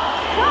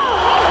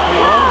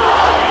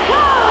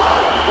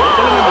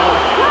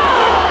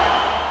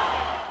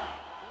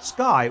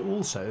 Sky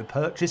also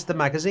purchased the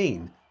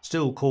magazine,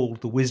 still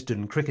called The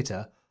Wisden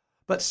Cricketer,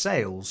 but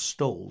sales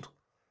stalled.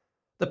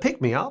 The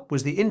pick-me-up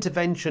was the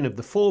intervention of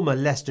the former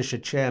Leicestershire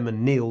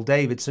chairman Neil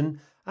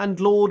Davidson and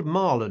Lord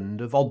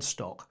Marland of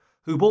Odstock,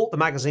 who bought the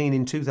magazine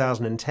in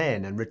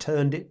 2010 and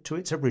returned it to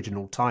its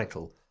original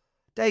title.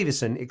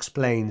 Davison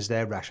explains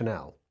their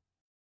rationale.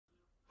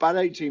 About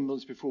 18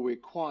 months before we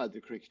acquired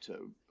the Cricketer,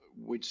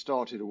 we'd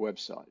started a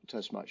website,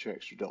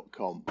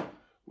 testmatchextra.com,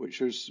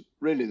 which was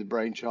really the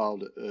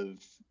brainchild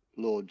of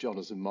Lord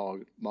Jonathan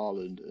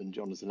Marland and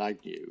Jonathan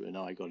Agnew, and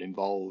I got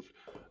involved,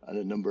 and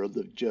a number of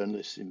the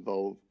journalists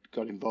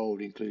got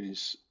involved, including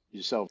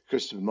yourself,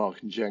 Christopher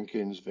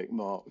Markham-Jenkins, Vic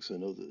Marks,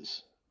 and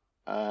others.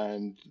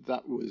 And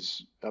that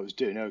was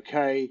doing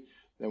okay.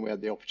 Then we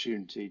had the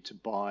opportunity to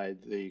buy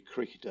the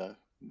Cricketer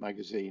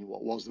magazine,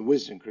 what was the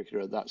Wisden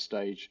Cricketer at that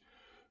stage,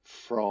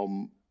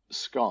 from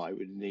Sky.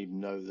 We didn't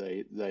even know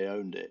they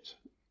owned it.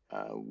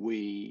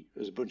 We,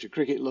 as a bunch of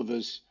cricket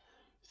lovers,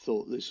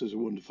 thought this was a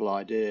wonderful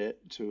idea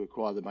to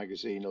acquire the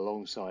magazine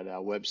alongside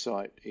our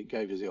website. It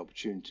gave us the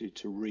opportunity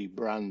to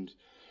rebrand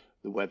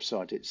the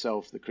website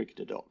itself,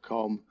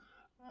 thecricketer.com,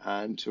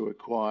 and to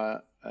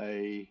acquire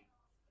an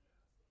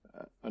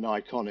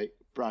iconic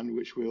brand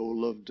which we all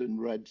loved and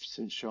read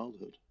since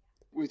childhood.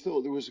 We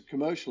thought there was a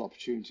commercial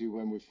opportunity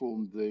when we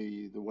formed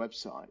the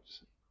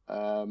website,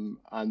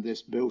 and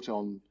this built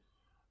on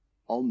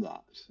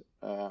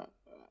that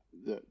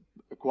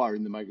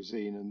acquiring the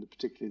magazine and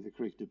particularly the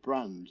Cricketer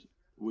brand,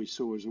 we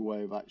saw as a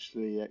way of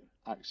actually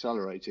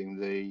accelerating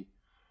the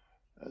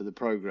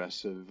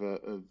progress of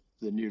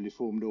the newly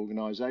formed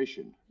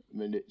organisation. I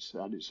mean, it's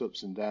had its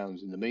ups and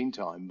downs in the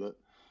meantime, but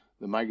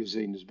the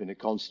magazine has been a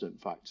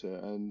constant factor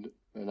and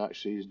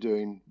actually is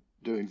doing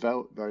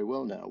very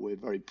well now. We're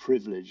very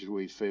privileged,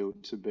 we feel,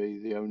 to be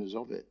the owners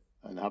of it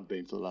and have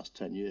been for the last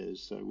 10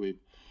 years. So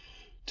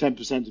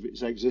 10% of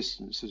its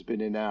existence has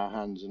been in our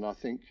hands, and I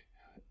think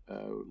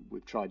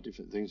we've tried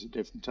different things at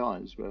different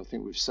times, but I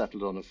think we've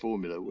settled on a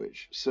formula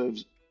which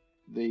serves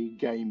the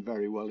game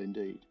very well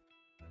indeed.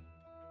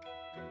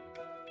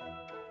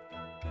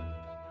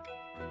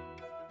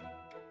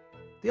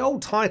 The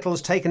old title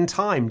has taken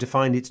time to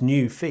find its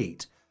new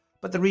feet,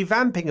 but the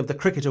revamping of the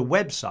Cricketer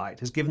website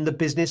has given the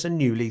business a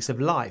new lease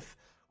of life,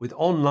 with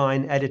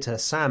online editor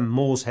Sam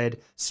Morshead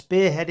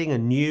spearheading a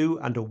new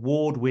and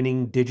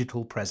award-winning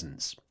digital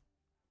presence.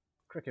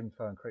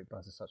 Cricinfo and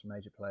Cricbuzz are such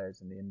major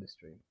players in the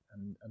industry,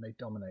 and they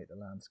dominate the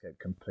landscape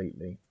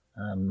completely,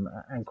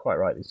 and quite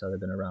rightly so. They've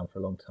been around for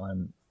a long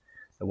time.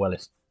 They're well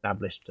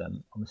established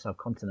on the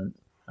subcontinent,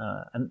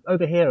 and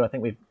over here, I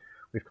think we've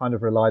kind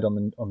of relied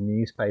on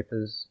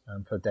newspapers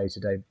for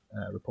day-to-day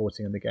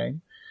reporting of the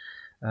game,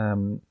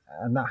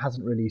 and that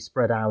hasn't really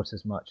spread out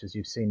as much as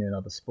you've seen in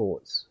other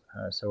sports.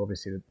 So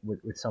obviously,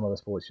 with some other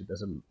sports,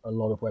 there's a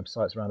lot of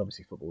websites around.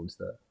 Obviously, football is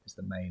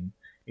the main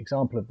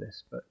example of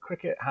this, but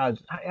cricket has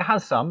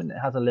some, and it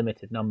has a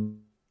limited number.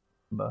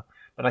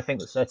 But I think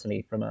that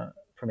certainly from a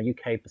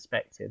UK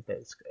perspective,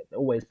 there's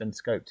always been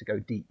scope to go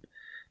deep,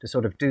 to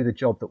sort of do the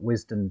job that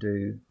Wisden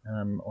do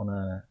on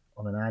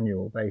an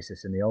annual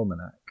basis in the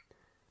almanac,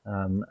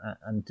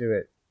 and do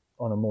it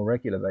on a more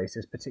regular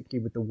basis,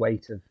 particularly with the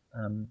weight of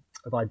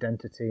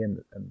identity and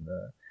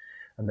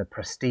the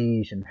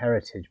prestige and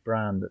heritage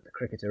brand that the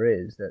Cricketer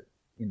is. That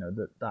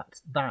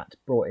that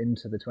brought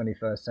into the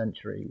 21st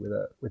century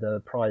with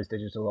a prize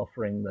digital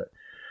offering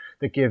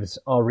that gives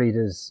our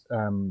readers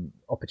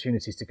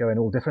opportunities to go in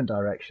all different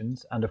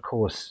directions, and of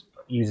course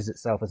uses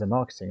itself as a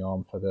marketing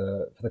arm for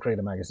the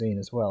Cricketer magazine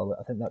as well.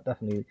 I think that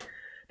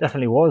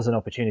definitely was an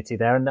opportunity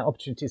there, and that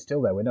opportunity is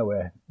still there. We're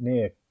nowhere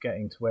near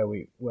getting to where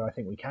I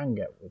think we can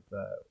get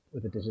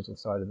with the digital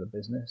side of the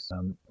business.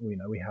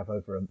 We have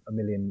over a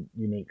million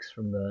uniques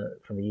from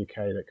the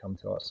UK that come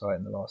to our site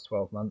in the last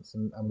 12 months,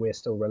 and we're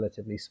still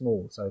relatively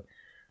small. So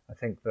I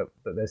think that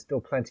there's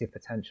still plenty of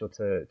potential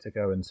to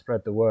go and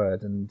spread the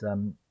word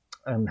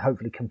and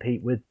hopefully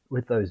compete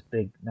with those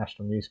big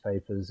national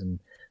newspapers and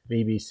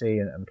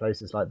BBC and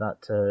places like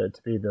that to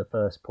be the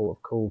first port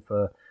of call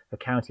for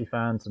county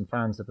fans and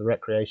fans of the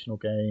recreational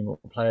game or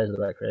players of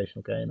the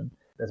recreational game. And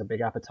there's a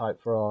big appetite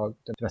for our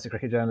domestic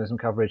cricket journalism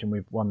coverage, and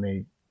we've won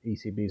the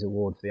ECB's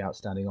award for the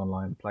outstanding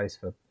online place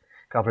for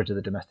coverage of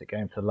the domestic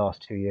game for the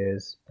last 2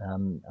 years,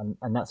 and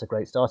that's a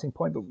great starting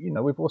point. But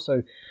we've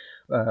also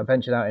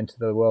ventured out into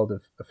the world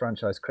of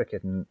franchise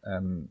cricket,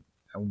 and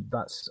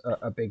that's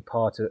a big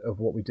part of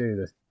what we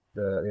do.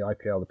 The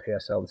IPL, the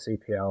PSL, the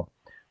CPL,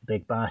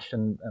 Big Bash,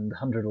 and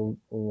 100 will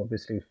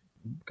obviously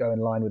go in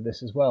line with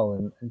this as well,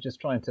 and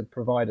just trying to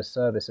provide a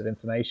service of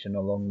information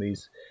along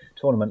these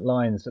tournament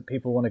lines that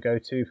people want to go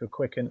to for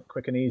quick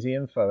and easy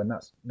info, and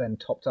that's then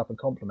topped up and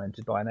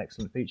complemented by an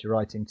excellent feature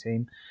writing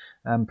team,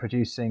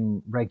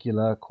 producing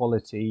regular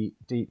quality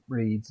deep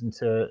reads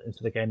into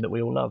the game that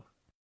we all love.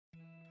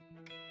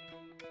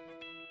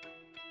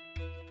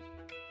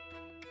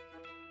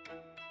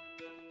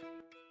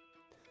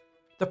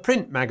 The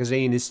print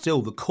magazine is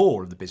still the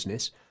core of the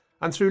business,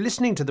 and through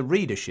listening to the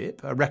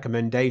readership, a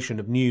recommendation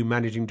of new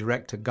Managing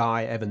Director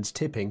Guy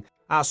Evans-Tipping,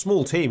 our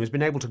small team has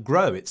been able to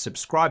grow its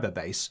subscriber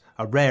base,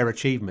 a rare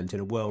achievement in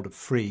a world of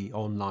free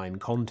online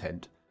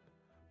content.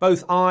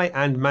 Both I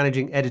and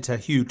Managing Editor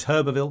Hugh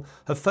Turberville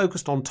have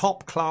focused on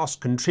top-class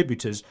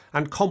contributors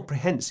and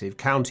comprehensive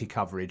county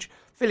coverage,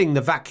 filling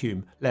the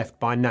vacuum left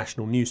by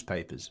national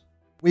newspapers.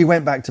 We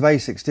went back to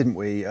basics, didn't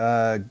we?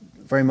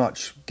 Very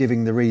much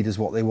giving the readers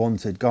what they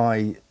wanted.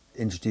 Guy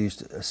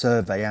introduced a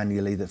survey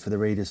annually for the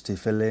readers to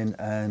fill in,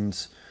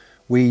 and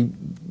we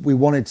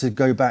wanted to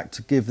go back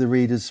to give the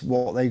readers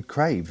what they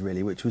craved,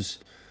 really, which was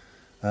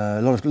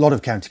a lot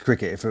of county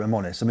cricket, if I'm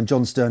honest. I mean,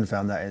 John Stern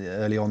found that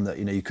early on that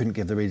you couldn't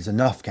give the readers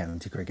enough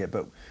county cricket,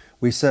 but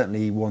we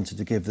certainly wanted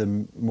to give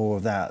them more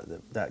of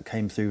that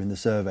came through in the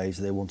surveys.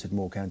 They wanted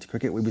more county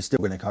cricket. We were still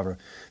going to cover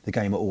the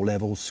game at all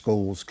levels,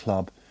 schools,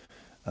 club,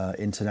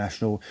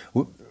 international.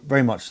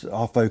 Very much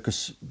our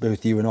focus,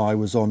 both you and I,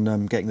 was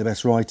on getting the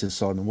best writers,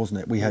 Simon, wasn't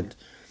it? We had,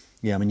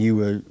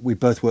 we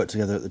both worked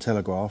together at the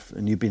Telegraph,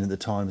 and you'd been at the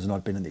Times and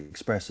I'd been at the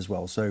Express as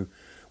well, so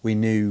we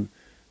knew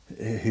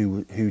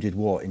who did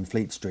what in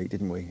Fleet Street,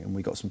 didn't we? And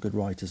we got some good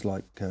writers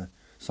like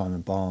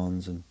Simon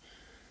Barnes and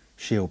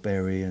Shield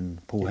Berry,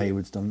 and Paul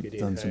Hayward's done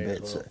some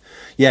bits.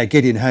 Well.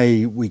 Gideon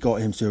Hay, we got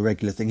him to a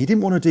regular thing. He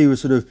didn't want to do a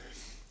sort of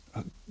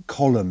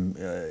column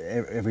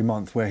every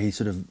month where he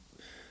sort of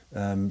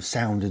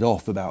sounded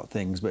off about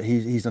things, but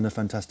he's done a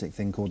fantastic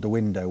thing called The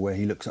Window, where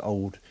he looks at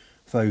old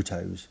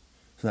photos,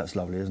 so that's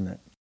lovely, isn't it?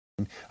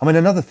 I mean,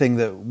 another thing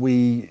that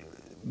we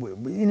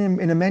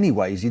in many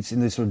ways, it's in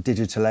this sort of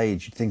digital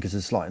age, you'd think is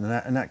a slight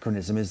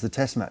anachronism, is the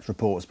test match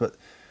reports, but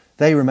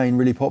they remain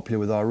really popular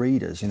with our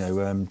readers.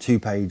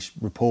 2-page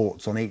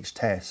reports on each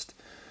test,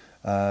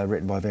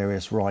 written by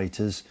various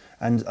writers,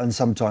 and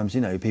sometimes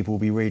people will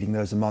be reading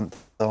those a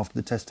month after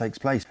the test takes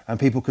place, and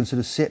people can sort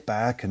of sit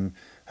back and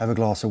have a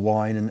glass of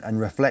wine and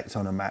reflect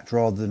on a match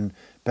rather than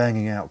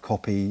banging out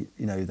copy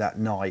that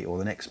night or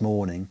the next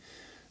morning.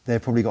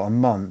 They've probably got a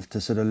month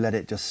to sort of let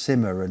it just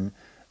simmer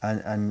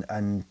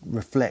and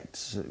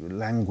reflect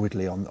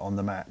languidly on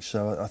the match.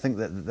 So I think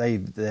that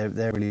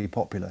they're really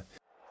popular.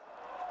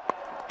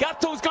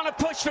 Guptill's going to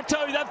push for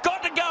two. They've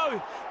got to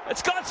go.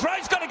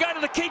 Throw's got to go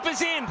to the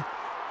keeper's end.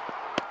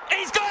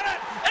 He's got it.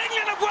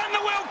 England have won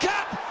the World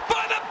Cup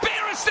by the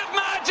barest of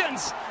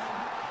margins.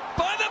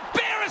 By the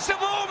barest of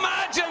all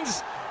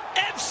margins.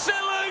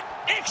 Absolute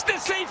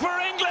ecstasy for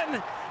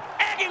England.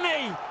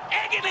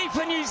 Agony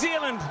for New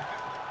Zealand.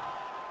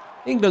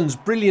 England's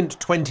brilliant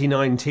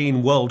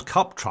 2019 World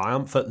Cup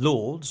triumph at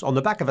Lord's, on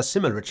the back of a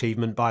similar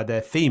achievement by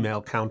their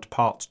female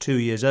counterparts 2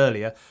 years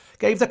earlier,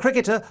 gave the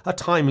cricketer a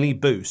timely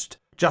boost,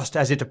 just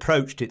as it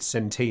approached its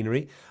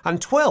centenary,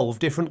 and 12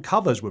 different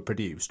covers were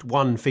produced,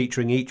 one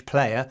featuring each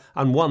player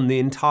and one the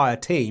entire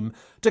team,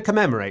 to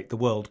commemorate the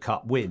World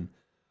Cup win.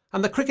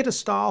 And the cricketer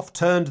staff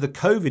turned the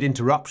COVID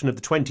interruption of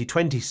the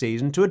 2020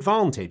 season to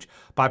advantage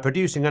by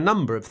producing a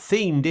number of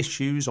themed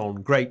issues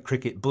on great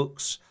cricket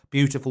books,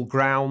 beautiful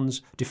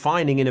grounds,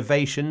 defining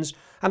innovations,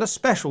 and a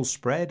special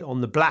spread on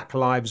the Black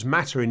Lives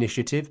Matter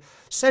initiative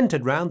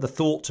centred round the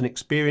thoughts and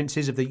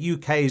experiences of the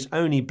UK's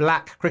only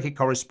black cricket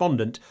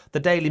correspondent, the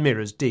Daily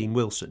Mirror's Dean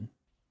Wilson.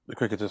 The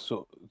cricketer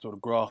sort of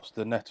grasped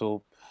the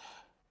nettle,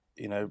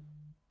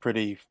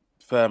 pretty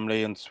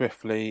firmly and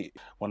swiftly.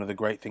 One of the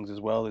great things as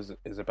well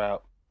is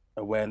about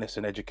awareness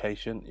and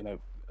education.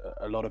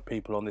 a lot of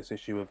people on this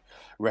issue have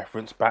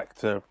referenced back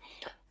to,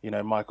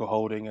 Michael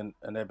Holding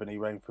and Ebony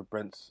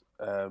Rainford-Brent's,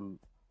 kind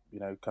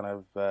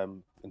of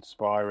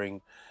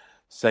inspiring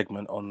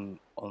segment on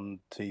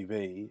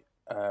TV.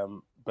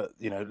 But,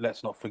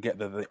 let's not forget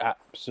that the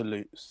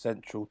absolute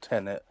central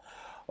tenet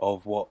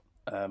of what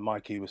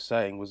Mikey was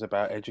saying was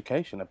about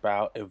education,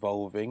 about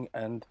evolving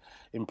and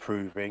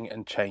improving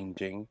and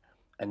changing.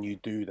 And you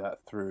do that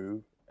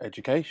through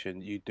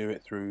education. You do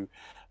it through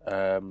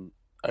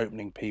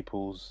opening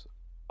people's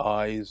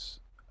eyes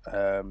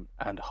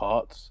and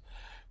hearts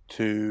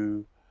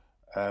to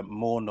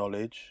more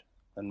knowledge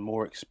and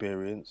more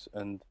experience.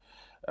 And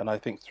I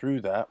think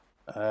through that,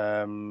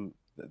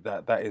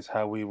 that is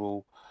how we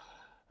will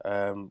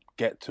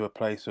get to a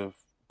place of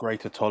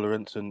greater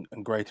tolerance and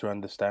greater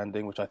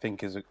understanding, which I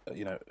think is a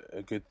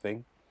good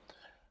thing.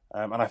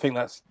 And I think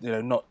that's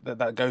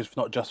that goes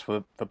not just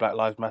for Black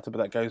Lives Matter, but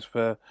that goes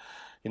for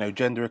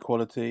gender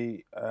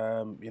equality,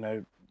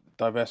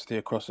 diversity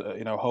across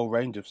a whole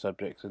range of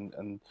subjects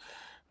and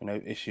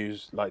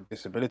issues like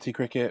disability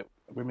cricket,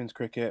 women's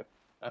cricket,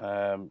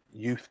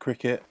 youth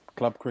cricket,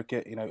 club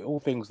cricket, all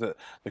things that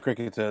the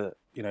cricketer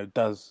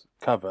does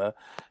cover.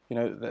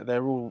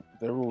 They're all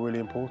really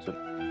important.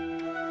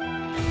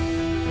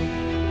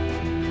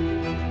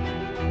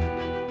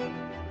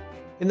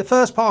 In the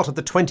first part of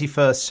the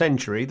 21st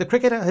century, the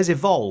cricketer has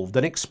evolved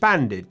and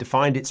expanded to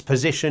find its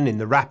position in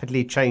the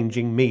rapidly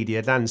changing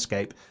media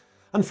landscape.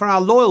 And for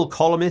our loyal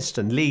columnist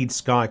and lead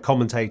Sky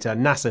commentator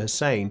Nasser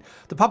Hussain,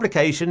 the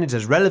publication is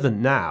as relevant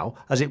now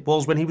as it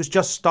was when he was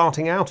just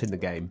starting out in the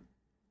game.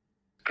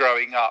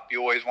 Growing up, you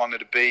always wanted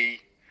to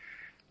be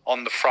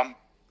on the front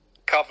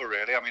cover,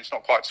 really. I mean, it's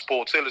not quite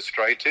Sports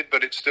Illustrated,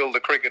 but it's still the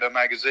Cricketer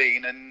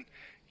magazine, and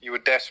you were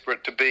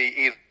desperate to be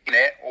either in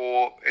it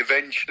or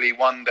eventually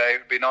one day it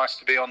would be nice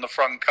to be on the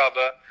front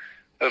cover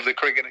of the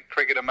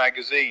Cricketer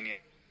magazine.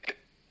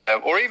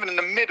 Or even in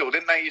the middle,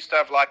 didn't they used to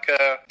have like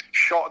a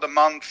shot of the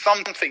month,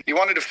 something? You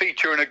wanted to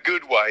feature in a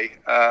good way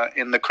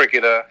in the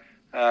Cricketer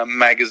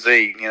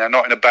magazine,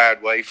 not in a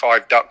bad way,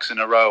 5 ducks in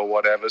a row or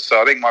whatever.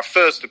 So I think my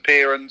first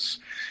appearance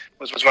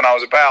was when I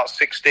was about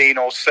 16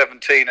 or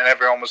 17 and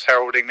everyone was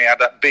heralding me. I had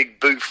that big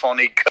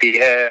bouffant-y curly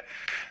hair.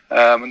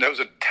 And there was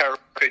a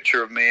terrible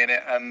picture of me in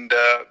it, and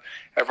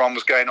everyone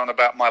was going on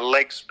about my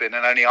leg spin,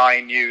 and only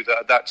I knew that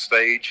at that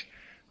stage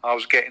I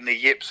was getting the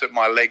yips at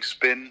my leg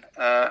spin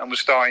and was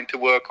starting to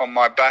work on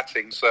my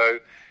batting. So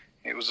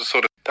it was a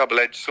sort of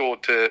double-edged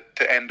sword to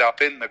end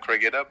up in the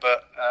Cricketer,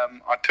 but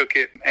I took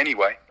it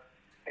anyway.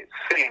 It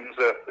seems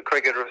that the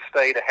Cricketer has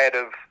stayed ahead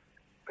of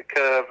the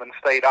curve and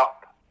stayed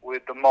up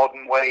with the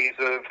modern ways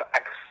of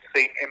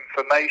accessing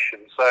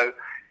information. So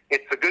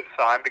it's a good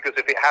sign, because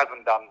if it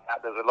hasn't done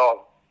that, there's a lot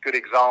of good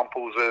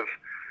examples of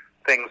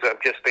things that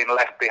have just been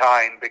left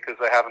behind because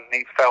they haven't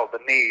felt the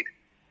need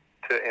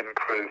to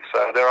improve.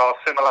 So there are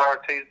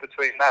similarities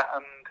between that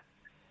and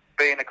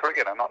being a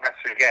cricketer, not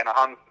necessarily getting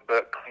 100,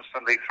 but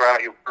constantly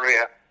throughout your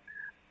career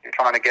you're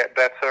trying to get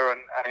better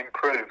and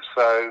improve.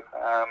 So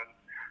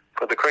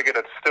for the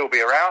cricketer to still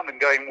be around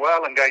and going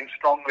well and going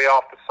strongly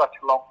after such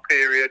a long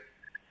period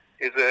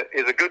is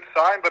a good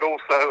sign, but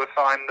also a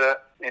sign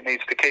that it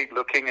needs to keep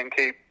looking and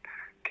keep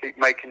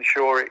making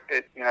sure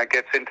it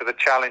gets into the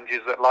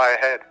challenges that lie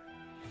ahead.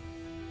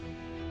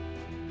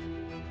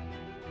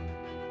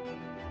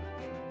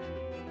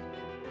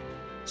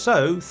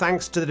 So,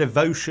 thanks to the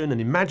devotion and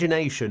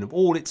imagination of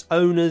all its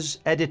owners,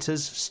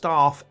 editors,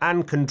 staff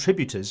and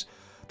contributors,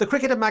 the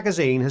Cricketer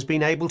magazine has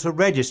been able to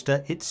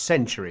register its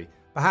century,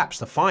 perhaps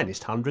the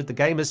finest 100 the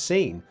game has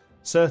seen,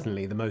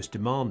 certainly the most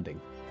demanding.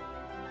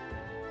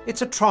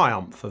 It's a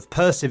triumph of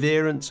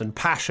perseverance and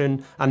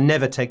passion and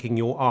never taking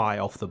your eye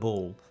off the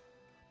ball.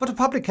 But a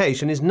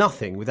publication is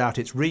nothing without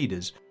its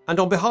readers,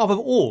 and on behalf of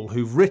all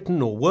who've written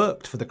or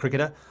worked for the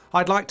Cricketer,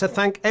 I'd like to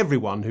thank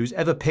everyone who's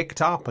ever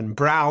picked up and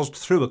browsed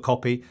through a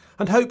copy,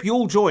 and hope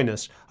you'll join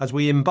us as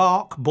we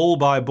embark ball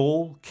by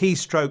ball,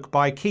 keystroke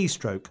by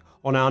keystroke,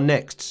 on our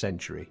next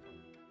century.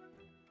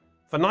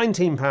 For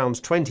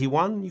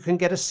 £19.21 you can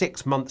get a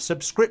 6-month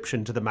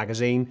subscription to the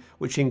magazine,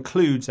 which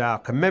includes our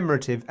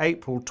commemorative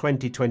April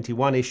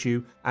 2021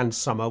 issue and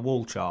summer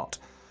wall chart.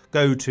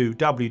 Go to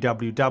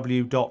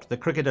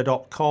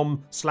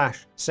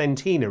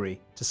www.thecricketer.com/centenary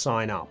to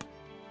sign up.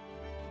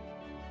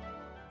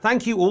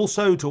 Thank you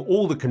also to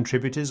all the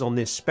contributors on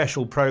this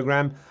special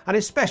programme, and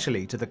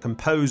especially to the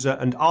composer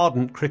and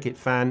ardent cricket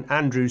fan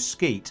Andrew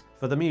Skeet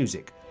for the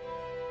music.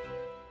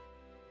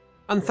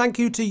 And thank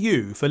you to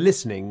you for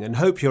listening, and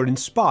hope you're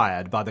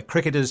inspired by the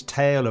cricketer's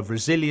tale of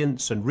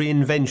resilience and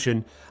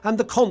reinvention and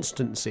the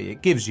constancy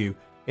it gives you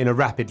in a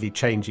rapidly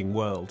changing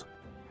world.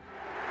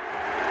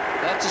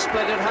 That's a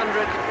splendid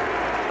 100.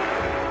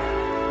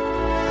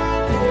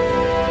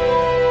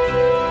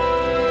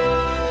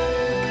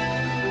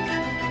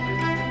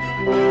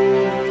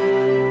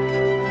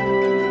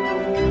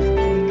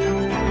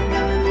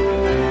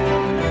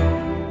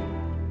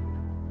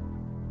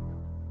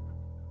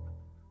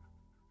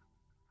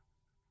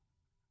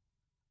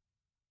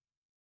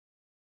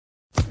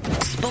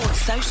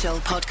 Sports Social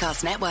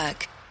Podcast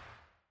Network.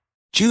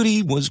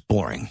 Judy was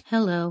boring.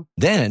 Hello.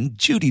 Then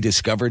Judy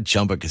discovered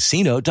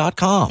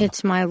ChumbaCasino.com.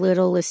 It's my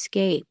little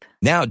escape.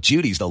 Now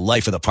Judy's the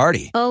life of the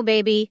party. Oh,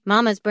 baby,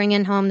 mama's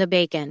bringing home the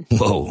bacon.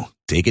 Whoa,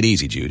 take it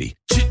easy, Judy.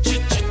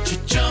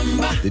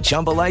 The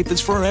Chumba life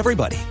is for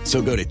everybody.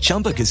 So go to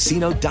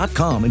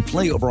ChumbaCasino.com and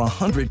play over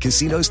 100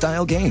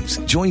 casino-style games.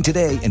 Join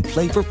today and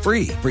play for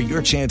free for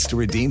your chance to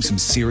redeem some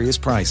serious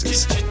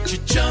prizes.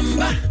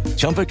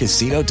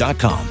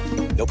 ChumbaCasino.com.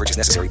 No purchase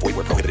necessary. Void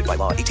where prohibited by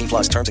law.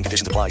 18+ terms and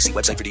conditions apply. See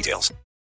website for details.